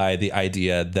tricked by the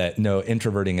idea that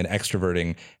introverting and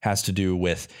extroverting has to do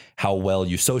with how well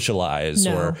you socialize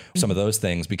or some of those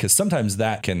things, because sometimes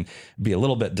that can be a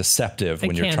little bit deceptive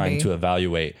when you're trying to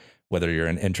evaluate whether you're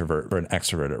an introvert or an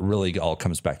extrovert. It really all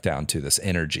comes back down to this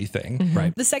energy thing.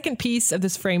 Right. The second piece of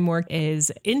this framework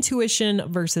is intuition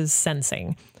versus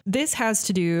sensing. This has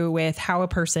to do with how a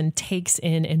person takes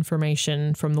in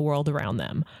information from the world around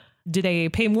them. Do they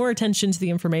pay more attention to the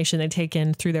information they take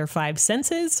in through their 5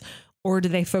 senses? Or do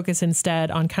they focus instead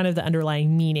on kind of the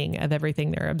underlying meaning of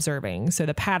everything they're observing? So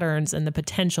the patterns and the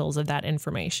potentials of that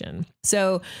information.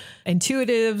 So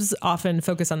intuitives often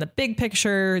focus on the big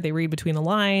picture. They read between the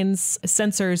lines.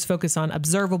 Sensors focus on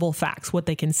observable facts, what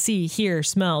they can see, hear,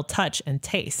 smell, touch, and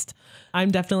taste. I'm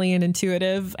definitely an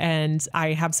intuitive, and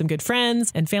I have some good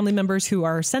friends and family members who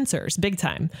are sensors, big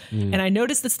time. And I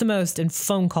notice this the most in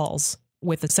phone calls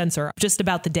with a sensor just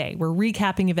about the day. We're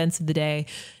recapping events of the day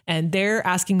and they're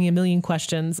asking me a million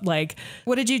questions like,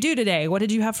 what did you do today? What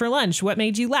did you have for lunch? What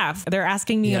made you laugh? They're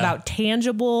asking me about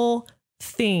tangible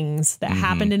things that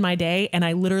happened in my day, and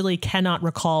I literally cannot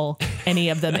recall any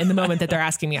of them in the moment that they're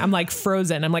asking me. I'm like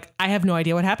frozen. I'm like, I have no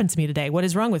idea what happened to me today. What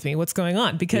is wrong with me? What's going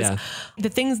on? Because the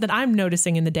things that I'm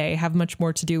noticing in the day have much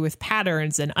more to do with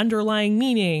patterns and underlying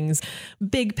meanings,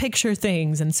 big picture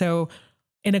things. And so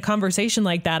in a conversation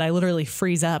like that, I literally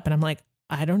freeze up and I'm like,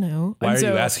 I don't know. Why are you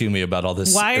asking me about all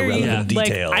this irrelevant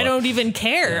detail? Like, I don't even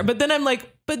care. Yeah. But then I'm like,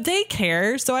 but they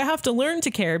care. So I have to learn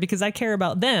to care because I care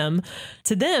about them.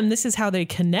 To them, this is how they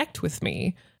connect with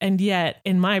me. And yet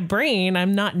in my brain,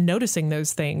 I'm not noticing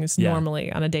those things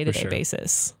normally on a day-to-day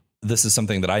basis. This is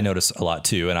something that I notice a lot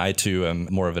too. And I too am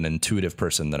more of an intuitive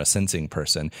person than a sensing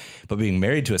person. But being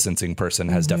married to a sensing person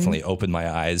has definitely opened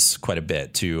my eyes quite a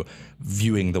bit to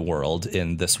viewing the world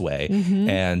in this way.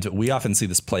 And we often see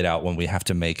this played out when we have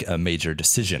to make a major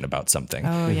decision about something.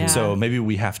 So maybe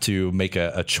we have to make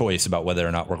a choice about whether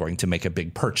or not we're going to make a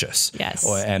big purchase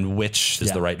and which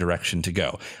is the right direction to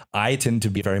go. I tend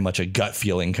to be very much a gut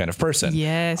feeling kind of person.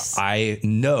 I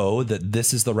know that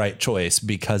this is the right choice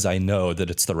because I know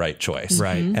that it's the right choice.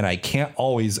 And I can't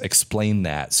always explain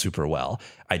that super well.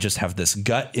 I just have this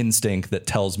gut instinct that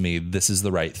tells me this is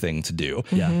the right thing to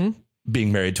do.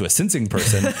 Being married to a sensing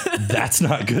person, that's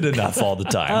not good enough all the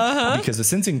time because a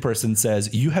sensing person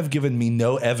says, you have given me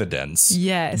no evidence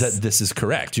that this is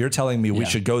correct. You're telling me we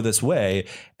should go this way,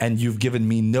 and you've given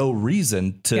me no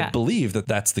reason to believe that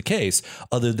that's the case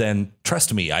other than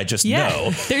trust me. I just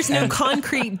know. There's no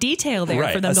concrete detail there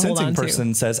for them to hold on to. A sensing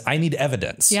person says, I need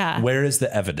evidence. Where is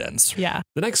the evidence? The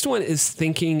next one is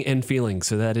thinking and feeling.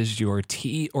 So that is your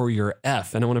T or your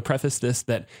F. And I want to preface this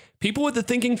that people with the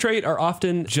thinking trait are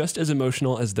often just as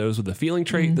emotional as those with the feeling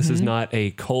trait. This is not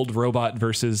a cold robot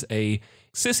versus a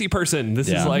sissy person. This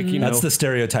is like, that's the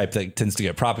stereotype that tends to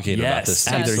get propagated about this.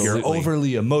 Either you're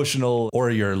overly emotional or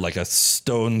you're like a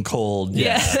stone cold.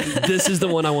 This is the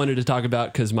one I wanted to talk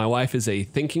about because my wife is a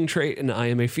thinking trait and I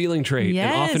am a feeling trait.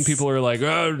 And often people are like,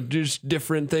 oh, just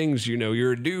different things. You know,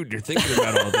 you're a dude, you're thinking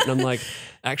about all of it. And I'm like,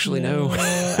 actually, no.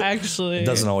 It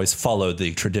doesn't always follow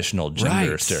the traditional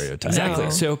gender stereotype.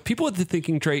 Exactly. So people with the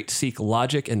thinking trait seek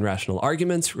logic and rational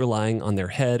arguments, relying on their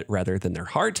head rather than their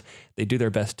heart. They do their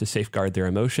best to safeguard their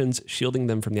emotions, shielding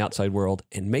them from the outside world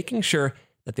and making sure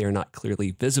that they are not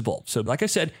clearly visible. So like I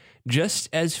said, just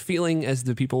as feeling as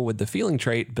the people with the feeling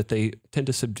trait, but they tend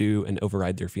to subdue and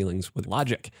override their feelings with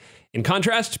logic. In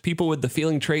contrast, people with the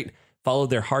feeling trait follow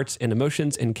their hearts and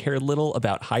emotions and care little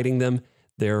about hiding them.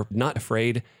 They're not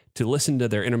afraid to listen to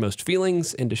their innermost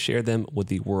feelings and to share them with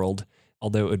the world.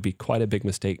 Although it would be quite a big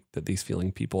mistake that these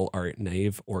feeling people are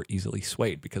naive or easily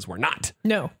swayed, because we're not.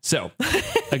 No. So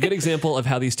a good example of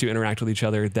how these two interact with each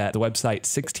other that the website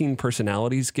 16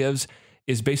 Personalities gives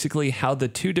is basically how the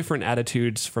two different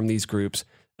attitudes from these groups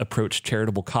approach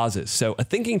charitable causes. So a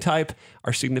thinking type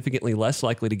are significantly less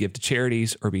likely to give to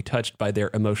charities or be touched by their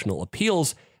emotional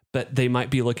appeals, but they might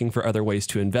be looking for other ways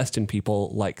to invest in people,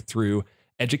 like through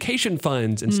education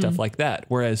funds and stuff like that.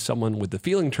 Whereas someone with the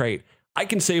feeling trait, I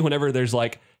can say whenever there's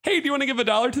like, hey, do you want to give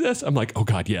 $1 to this? I'm like, oh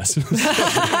God, yes.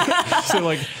 So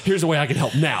like, here's a way I can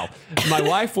help now. My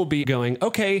wife will be going,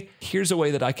 okay, here's a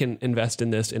way that I can invest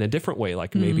in this in a different way,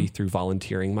 like maybe through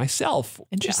volunteering myself.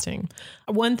 Interesting.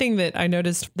 One thing that I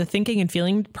noticed, the thinking and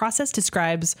feeling process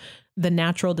describes the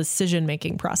natural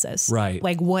decision-making process. Right.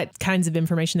 Like what kinds of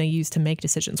information they use to make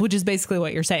decisions, which is basically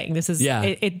what you're saying. This is,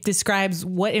 it describes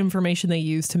what information they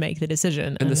use to make the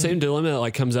decision. And the same dilemma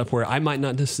like comes up where I might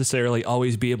not necessarily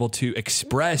always be able to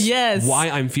express why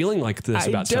I'm feeling like this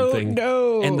about something.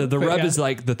 Know. And the rub is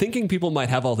like the thinking people might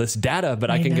have all this data, but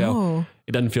I can go,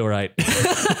 it doesn't feel right.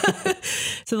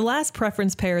 So the last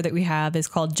preference pair that we have is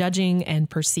called judging and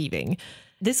perceiving.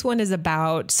 This one is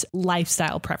about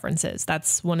lifestyle preferences.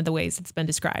 That's one of the ways it's been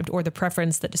described, or the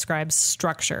preference that describes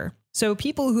structure. So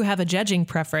people who have a judging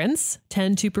preference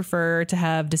tend to prefer to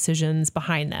have decisions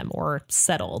behind them or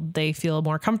settled. They feel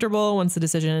more comfortable once the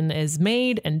decision is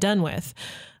made and done with.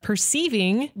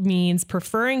 Perceiving means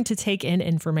preferring to take in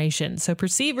information. So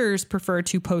perceivers prefer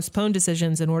to postpone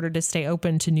decisions in order to stay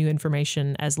open to new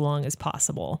information as long as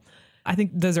possible. I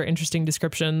think those are interesting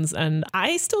descriptions, and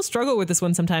I still struggle with this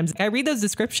one sometimes. I read those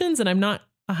descriptions and I'm not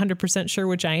 100% sure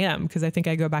which I am, because I think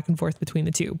I go back and forth between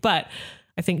the two. But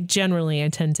I think generally I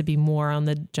tend to be more on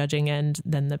the judging end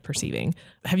than the perceiving.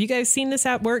 Have you guys seen this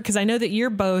at work? Because I know that you're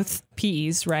both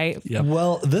INFPs, right? Yep.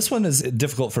 Well, this one is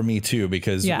difficult for me too,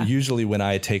 because Yeah. usually when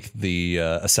I take the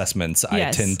assessments, I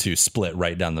Yes. tend to split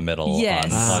right down the middle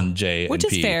Yes. on J Which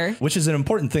and is P, fair. which is an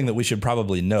important thing that we should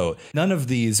probably note. None of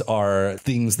these are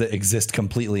things that exist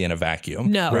completely in a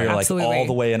vacuum. No, where you're absolutely. like all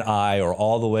the way in I or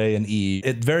all the way in E.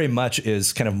 It very much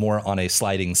is kind of more on a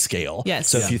sliding scale. Yes.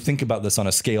 So Yeah. if you think about this on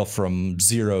a scale from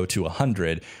 0 to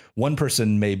 100, one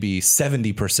person may be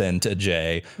 70% a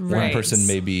J, one Right. person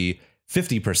may be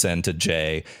 50% a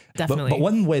J. Definitely. But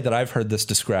one way that I've heard this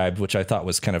described, which I thought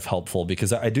was kind of helpful,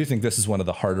 because I do think this is one of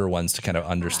the harder ones to kind of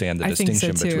understand the I think so,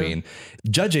 distinction too. between.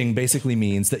 Judging basically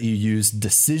means that you use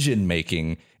decision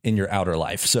making in your outer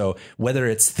life. So whether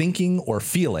it's thinking or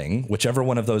feeling, whichever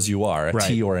one of those you are, a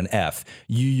T or an F,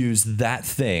 you use that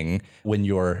thing when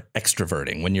you're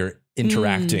extroverting, when you're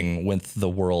interacting with the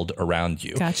world around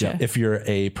you. Gotcha. If you're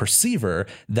a perceiver,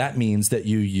 that means that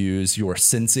you use your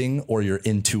sensing or your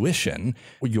intuition,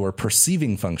 your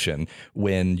perceiving function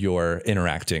when you're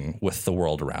interacting with the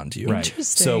world around you. Right.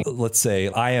 Interesting. So let's say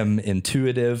I am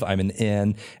intuitive, I'm an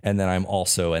N, and then I'm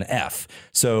also an F.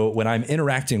 So when I'm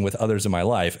interacting with others in my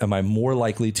life, am I more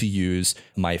likely to use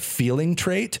my feeling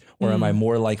trait, or am I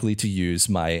more likely to use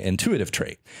my intuitive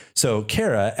trait? So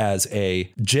Kara, as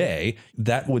a J,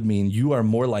 that would mean you are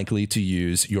more likely to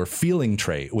use your feeling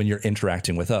trait when you're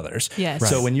interacting with others. Yes.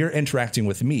 So when you're interacting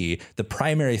with me, the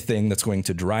primary thing that's going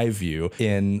to drive you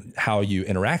in how you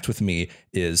interact with me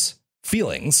is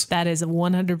feelings. That is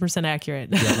 100%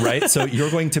 accurate. Right. So you're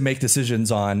going to make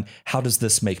decisions on, how does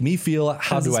this make me feel?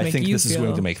 How does do this I make think you this is going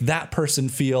feel? to make that person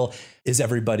feel? Is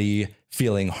everybody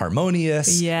feeling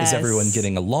harmonious? Yes. Is everyone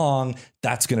getting along?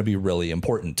 That's going to be really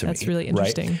important to me. That's really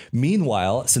interesting. Right?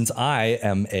 Meanwhile, since I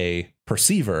am a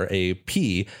perceiver, a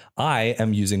P, I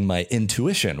am using my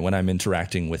intuition when I'm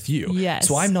interacting with you. Yes.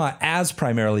 So I'm not as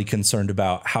primarily concerned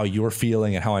about how you're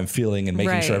feeling and how I'm feeling and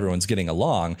making sure Right. everyone's getting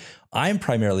along. I'm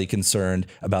primarily concerned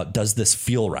about, does this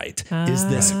feel right? Is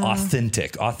this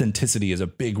authentic? Authenticity is a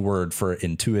big word for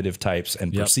intuitive types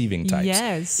and perceiving types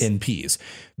Yes. in Ps.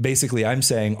 Basically, I'm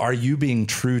saying, are you being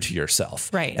true to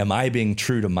yourself? Right. Am I being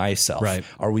true to myself? Right.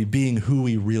 Are we being who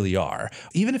we really are?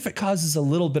 Even if it causes a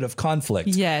little bit of conflict,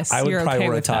 Yes, I would you're okay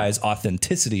with prioritize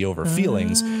authenticity over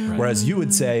feelings. Whereas you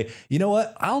would say, you know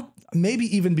what, I'll maybe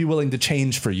even be willing to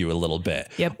change for you a little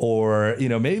bit. Yep. Or,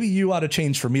 maybe you ought to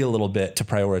change for me a little bit to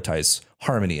prioritize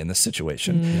harmony in this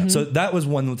situation. So that was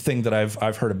one thing that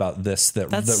I've heard about this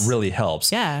that really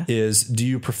helps. Yeah. Is, do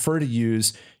you prefer to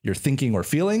use your thinking or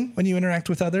feeling when you interact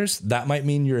with others? That might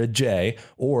mean you're a J.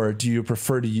 Or do you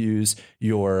prefer to use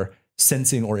your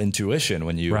sensing or intuition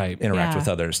when you interact with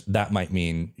others? That might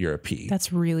mean you're a P.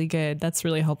 That's really good. That's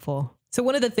really helpful. So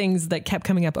one of the things that kept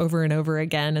coming up over and over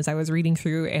again as I was reading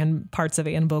through and parts of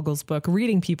Anne Vogel's book,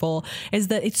 Reading People, is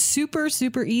that it's super,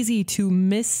 super easy to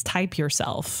mistype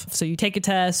yourself. So you take a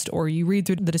test or you read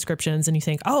through the descriptions and you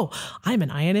think, oh, I'm an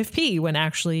INFP, when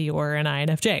actually you're an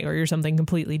INFJ or you're something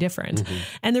completely different.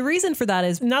 And the reason for that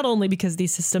is not only because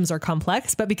these systems are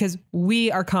complex, but because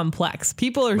we are complex.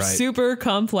 People are super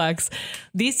complex.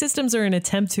 These systems are an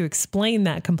attempt to explain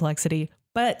that complexity.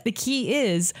 But the key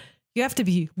is, you have to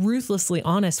be ruthlessly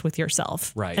honest with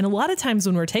yourself. Right. And a lot of times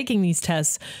when we're taking these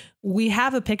tests, we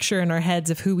have a picture in our heads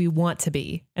of who we want to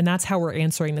be. And that's how we're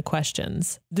answering the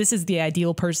questions. This is the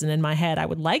ideal person in my head I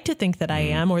would like to think that I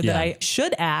am, or that I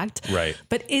should act. Right.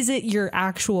 But is it your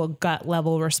actual gut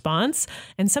level response?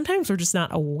 And sometimes we're just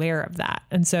not aware of that.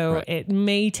 And so it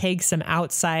may take some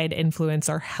outside influence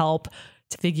or help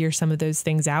to figure some of those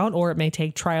things out, or it may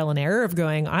take trial and error of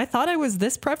going, I thought I was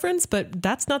this preference, but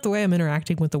that's not the way I'm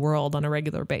interacting with the world on a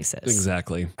regular basis.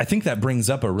 Exactly. I think that brings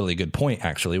up a really good point,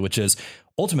 actually, which is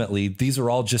ultimately these are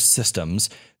all just systems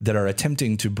that are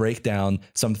attempting to break down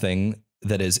something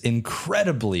that is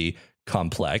incredibly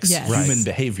complex human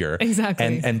behavior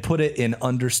Exactly. and put it in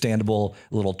understandable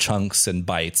little chunks and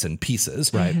bites and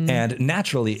pieces. Right. And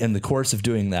naturally, in the course of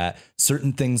doing that,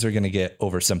 certain things are going to get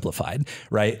oversimplified.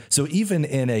 Right. So even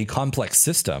in a complex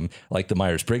system like the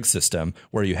Myers-Briggs system,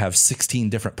 where you have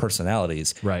 16 different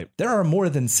personalities, there are more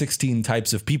than 16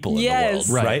 types of people in the world.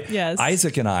 Right. Yes.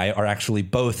 Isaac and I are actually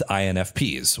both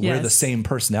INFPs. We're the same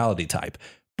personality type.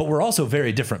 But we're also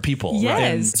very different people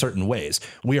in certain ways.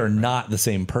 We are not the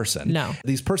same person. No.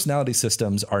 These personality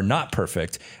systems are not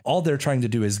perfect. All they're trying to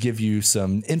do is give you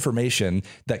some information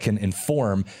that can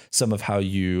inform some of how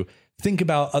you think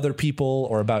about other people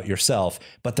or about yourself,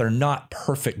 but they're not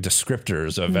perfect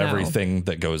descriptors of everything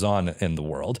that goes on in the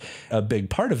world. A big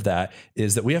part of that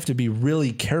is that we have to be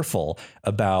really careful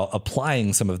about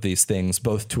applying some of these things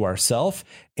both to ourselves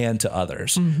and to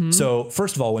others. So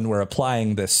first of all, when we're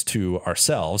applying this to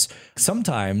ourselves,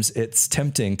 sometimes it's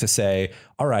tempting to say,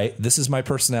 all right, this is my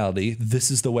personality.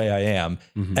 This is the way I am.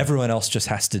 Everyone else just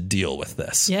has to deal with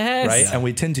this. Yes. Right. And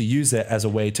we tend to use it as a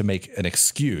way to make an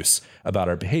excuse about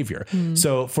our behavior.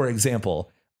 So for example,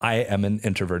 I am an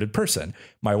introverted person.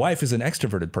 My wife is an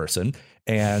extroverted person.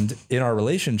 And in our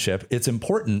relationship, it's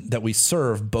important that we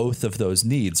serve both of those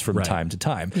needs from time to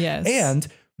time. Yes. And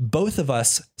both of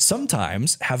us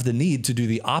sometimes have the need to do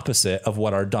the opposite of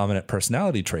what our dominant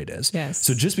personality trait is. Yes.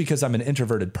 So just because I'm an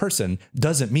introverted person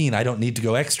doesn't mean I don't need to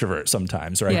go extrovert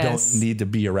sometimes, or I don't need to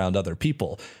be around other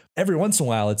people. Every once in a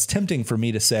while, it's tempting for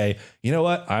me to say, you know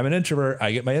what? I'm an introvert.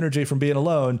 I get my energy from being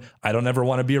alone. I don't ever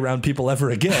want to be around people ever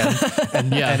again.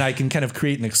 And I can kind of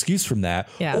create an excuse from that.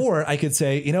 Yeah. Or I could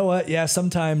say, you know what? Yeah,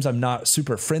 sometimes I'm not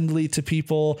super friendly to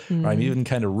people, or I'm even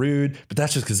kind of rude, but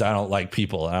that's just because I don't like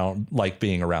people. I don't like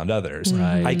being around others.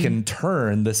 I can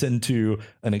turn this into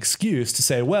an excuse to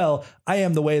say, well, I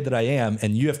am the way that I am,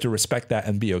 and you have to respect that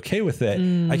and be okay with it.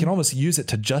 I can almost use it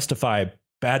to justify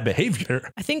bad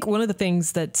behavior. I think one of the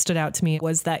things that stood out to me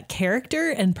was that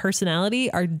character and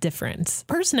personality are different.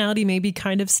 Personality may be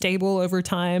kind of stable over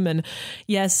time. And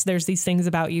yes, there's these things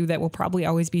about you that will probably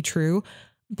always be true,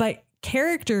 but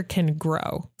character can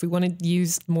grow. If we want to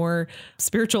use more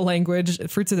spiritual language,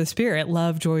 fruits of the spirit,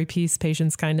 love, joy, peace,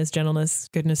 patience, kindness, gentleness,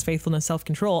 goodness, faithfulness,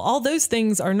 self-control, all those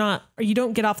things are not, you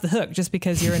don't get off the hook just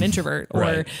because you're an introvert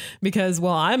or because,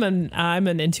 well, I'm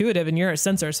an intuitive and you're a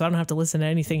sensor, so I don't have to listen to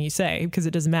anything you say because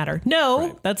it doesn't matter.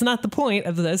 No, that's not the point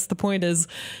of this. The point is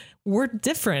we're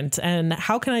different. And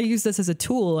how can I use this as a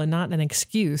tool and not an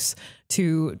excuse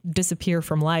to disappear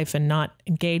from life and not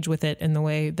engage with it in the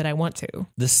way that I want to?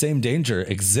 The same danger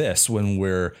exists when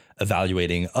we're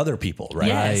evaluating other people, right?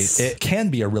 Yes. It can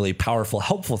be a really powerful,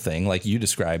 helpful thing, like you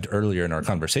described earlier in our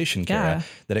conversation, Kara,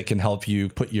 that it can help you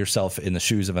put yourself in the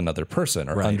shoes of another person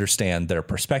or understand their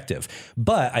perspective.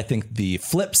 But I think the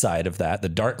flip side of that, the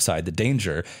dark side, the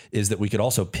danger, is that we could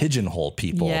also pigeonhole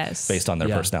people based on their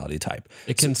personality type.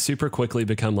 It can super quickly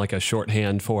become like a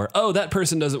shorthand for, oh, that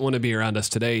person doesn't want to be around us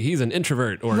today. He's an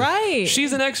introvert, or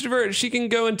she's an extrovert. She can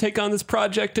go and take on this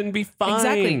project and be fine.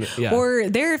 Exactly. Or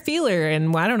they're a feeler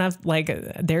and I don't have, like,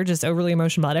 they're just overly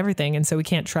emotional about everything. And so we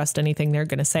can't trust anything they're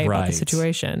going to say about the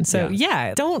situation. So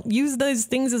don't use those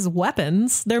things as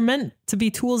weapons. They're meant to be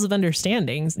tools of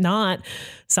understanding, not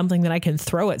something that I can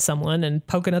throw at someone and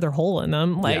poke another hole in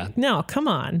them. Like, no, come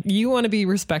on. You want to be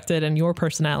respected in your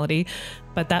personality,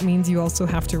 but that means you also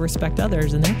have to respect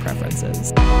others and their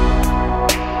preferences.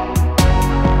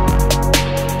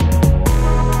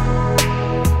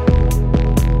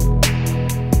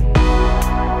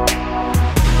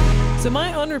 So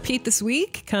my on repeat this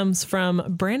week comes from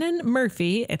Brandon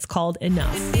Murphy. It's called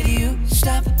Enough. When did you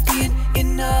stop being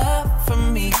enough for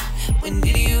me? When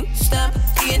did you stop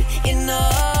being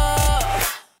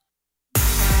enough?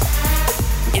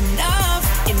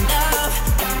 Enough,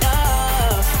 enough,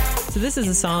 enough. So this is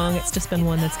a song, it's just been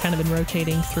one that's kind of been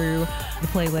rotating through the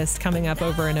playlist, coming up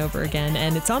over and over again.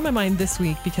 And it's on my mind this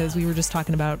week because we were just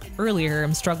talking about earlier,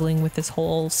 I'm struggling with this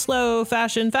whole slow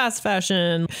fashion, fast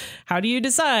fashion. How do you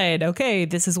decide? Okay,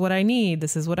 this is what I need.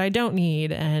 This is what I don't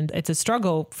need. And it's a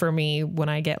struggle for me when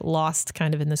I get lost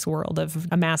kind of in this world of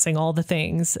amassing all the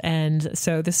things. And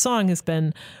so this song has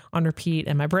been on repeat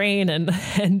in my brain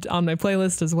and on my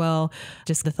playlist as well.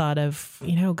 Just the thought of,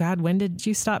 God, when did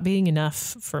you stop being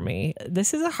enough for me?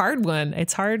 This is a hard one.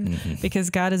 It's hard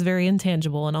because God is very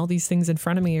intangible and all these things in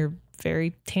front of me are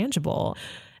very tangible.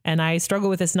 And I struggle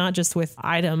with this not just with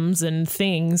items and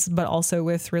things, but also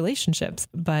with relationships.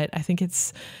 But I think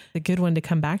it's a good one to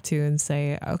come back to and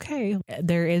say, okay,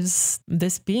 there is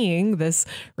this being, this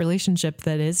relationship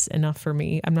that is enough for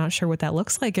me. I'm not sure what that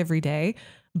looks like every day,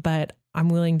 but I'm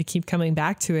willing to keep coming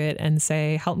back to it and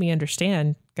say, help me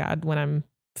understand, God, when I'm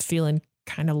feeling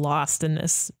kind of lost in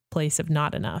this place of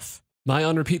not enough. My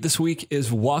on repeat this week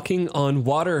is Walking on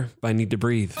Water by Need to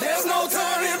Breathe. There's no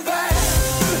turning back.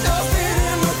 Nothing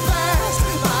in the past.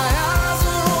 My eyes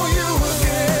are on you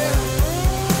again.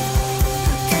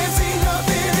 Can't see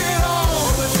nothing at all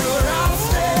but your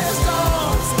outstretched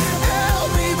arms.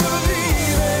 Help me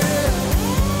believe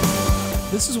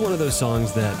it. This is one of those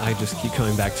songs that I just keep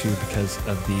coming back to because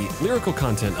of the lyrical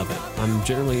content of it. I'm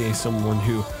generally someone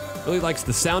who really likes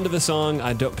the sound of a song.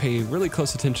 I don't pay really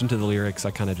close attention to the lyrics.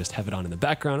 I kind of just have it on in the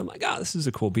background. I'm like, this is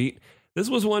a cool beat. This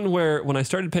was one where when I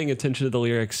started paying attention to the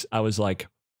lyrics, I was like,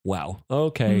 Wow.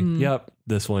 Okay. Yep.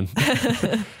 This one.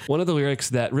 One of the lyrics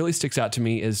that really sticks out to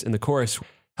me is in the chorus,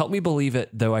 "Help me believe it,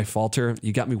 though I falter.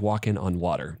 You got me walking on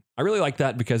water." I really like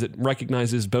that because it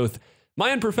recognizes both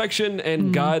my imperfection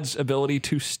and God's ability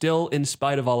to still, in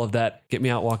spite of all of that, get me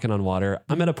out walking on water.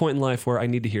 I'm at a point in life where I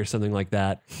need to hear something like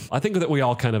that. I think that we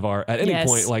all kind of are at any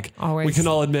point. Like, always. we can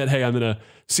all admit, hey, I'm in a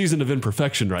season of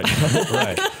imperfection right now.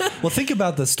 Right. Well, think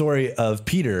about the story of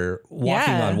Peter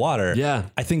walking on water. Yeah.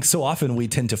 I think so often we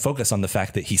tend to focus on the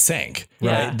fact that he sank, right?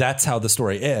 Yeah. That's how the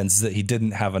story ends, that he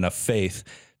didn't have enough faith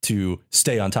to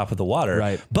stay on top of the water.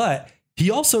 Right. But he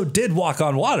also did walk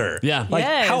on water. Yeah. Like,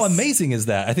 Yes. how amazing is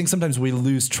that? I think sometimes we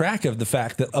lose track of the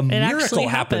fact that a miracle actually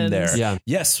happened happens. there. Yeah.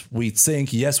 Yes, we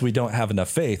sink. Yes, we don't have enough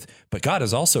faith, but God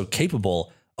is also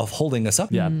capable of holding us up.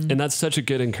 Yeah. And that's such a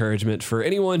good encouragement for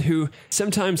anyone who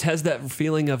sometimes has that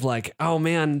feeling of like, oh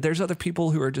man, there's other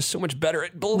people who are just so much better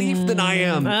at belief than I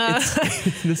am.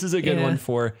 This is a good one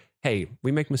for, hey,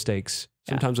 we make mistakes.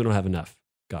 Sometimes we don't have enough.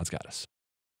 God's got us.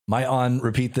 My on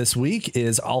repeat this week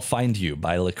is I'll Find You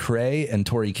by Lecrae and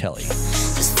Tori Kelly.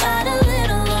 Just fight a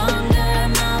little longer,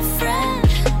 my friend.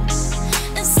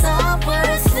 It's all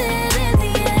worth it in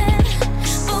the end.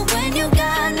 But when you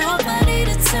got nobody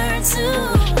to turn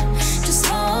to, just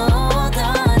hold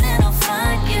on and I'll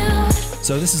find you.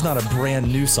 So this is not a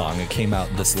brand new song. It came out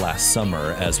this last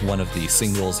summer as one of the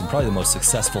singles and probably the most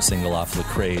successful single off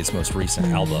Lecrae's most recent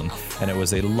album. And it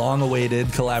was a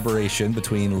long-awaited collaboration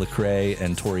between Lecrae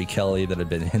and Tori Kelly that had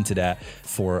been hinted at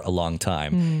for a long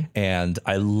time. And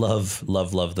I love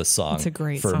this song. It's a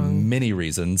great for song. many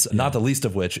reasons, not the least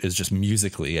of which is just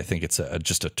musically. I think it's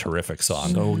just a terrific song.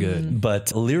 So good.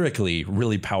 But lyrically,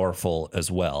 really powerful as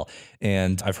well.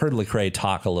 And I've heard Lecrae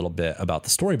talk a little bit about the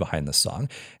story behind this song.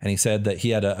 And he said that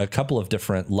he had a couple of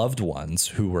different loved ones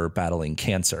who were battling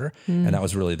cancer. And that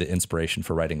was really the inspiration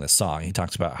for writing this song. He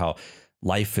talks about how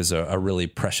life is a really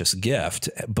precious gift,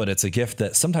 but it's a gift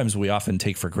that sometimes we often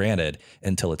take for granted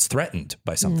until it's threatened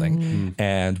by something.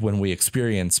 And when we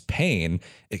experience pain,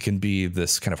 it can be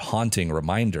this kind of haunting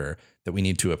reminder that we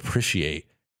need to appreciate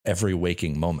every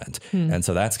waking moment. And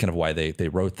so that's kind of why they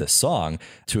wrote this song,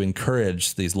 to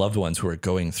encourage these loved ones who are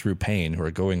going through pain, who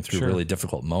are going through really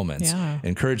difficult moments,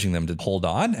 encouraging them to hold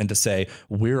on and to say,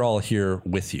 we're all here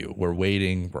with you. We're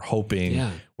waiting, we're hoping,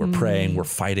 we're praying, we're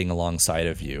fighting alongside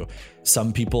of you.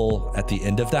 Some people at the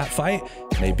end of that fight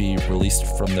may be released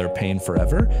from their pain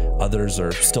forever. Others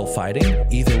are still fighting.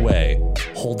 Either way,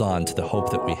 hold on to the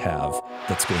hope that we have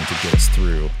that's going to get us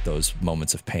through those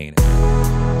moments of pain.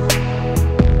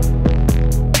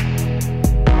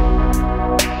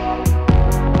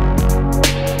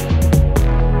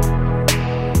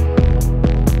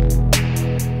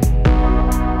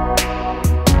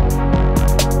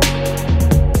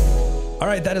 All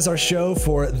right, that is our show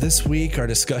for this week, our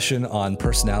discussion on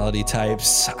personality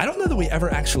types. I don't know that we ever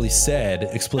actually said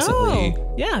explicitly,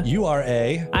 you are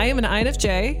a, I am an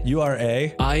INFJ. you are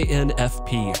a,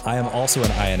 INFP. I am also an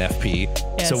INFP.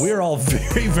 Yes. So we're all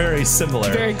very, very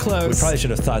similar. Very close. We probably should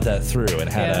have thought that through and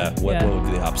had what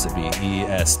would the opposite be?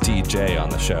 ESTJ on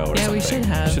the show or something. Yeah, we should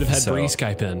have. Should have had So- Bree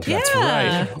Skype in. That's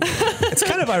right. It's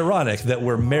kind of ironic that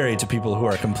we're married to people who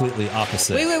are completely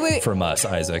opposite Wait. from us,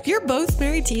 Isaac. You're both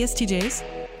married to ESTJs?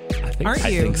 Aren't I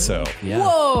you? think so. Yeah.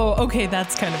 Whoa. Okay,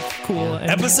 that's kind of cool. and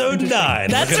Episode 9.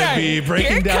 That's We're going right. to be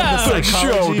breaking Here down the comes.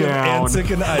 psychology of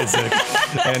Ansen and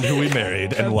Isaac and who we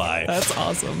married and why. That's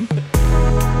awesome.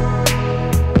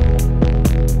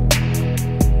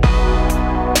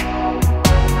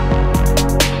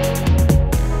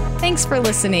 Thanks for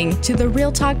listening to the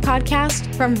Real Talk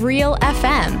podcast from Real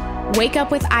FM. Wake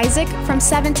up with Isaac from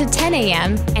 7 to 10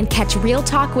 a.m. and catch Real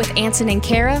Talk with Ansen and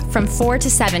Kara from 4 to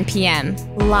 7 p.m.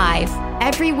 live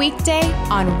every weekday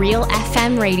on Real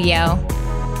FM radio.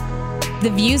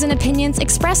 The views and opinions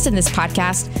expressed in this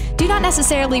podcast do not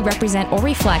necessarily represent or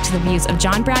reflect the views of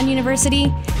John Brown University,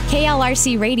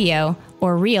 KLRC Radio,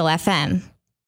 or Real FM.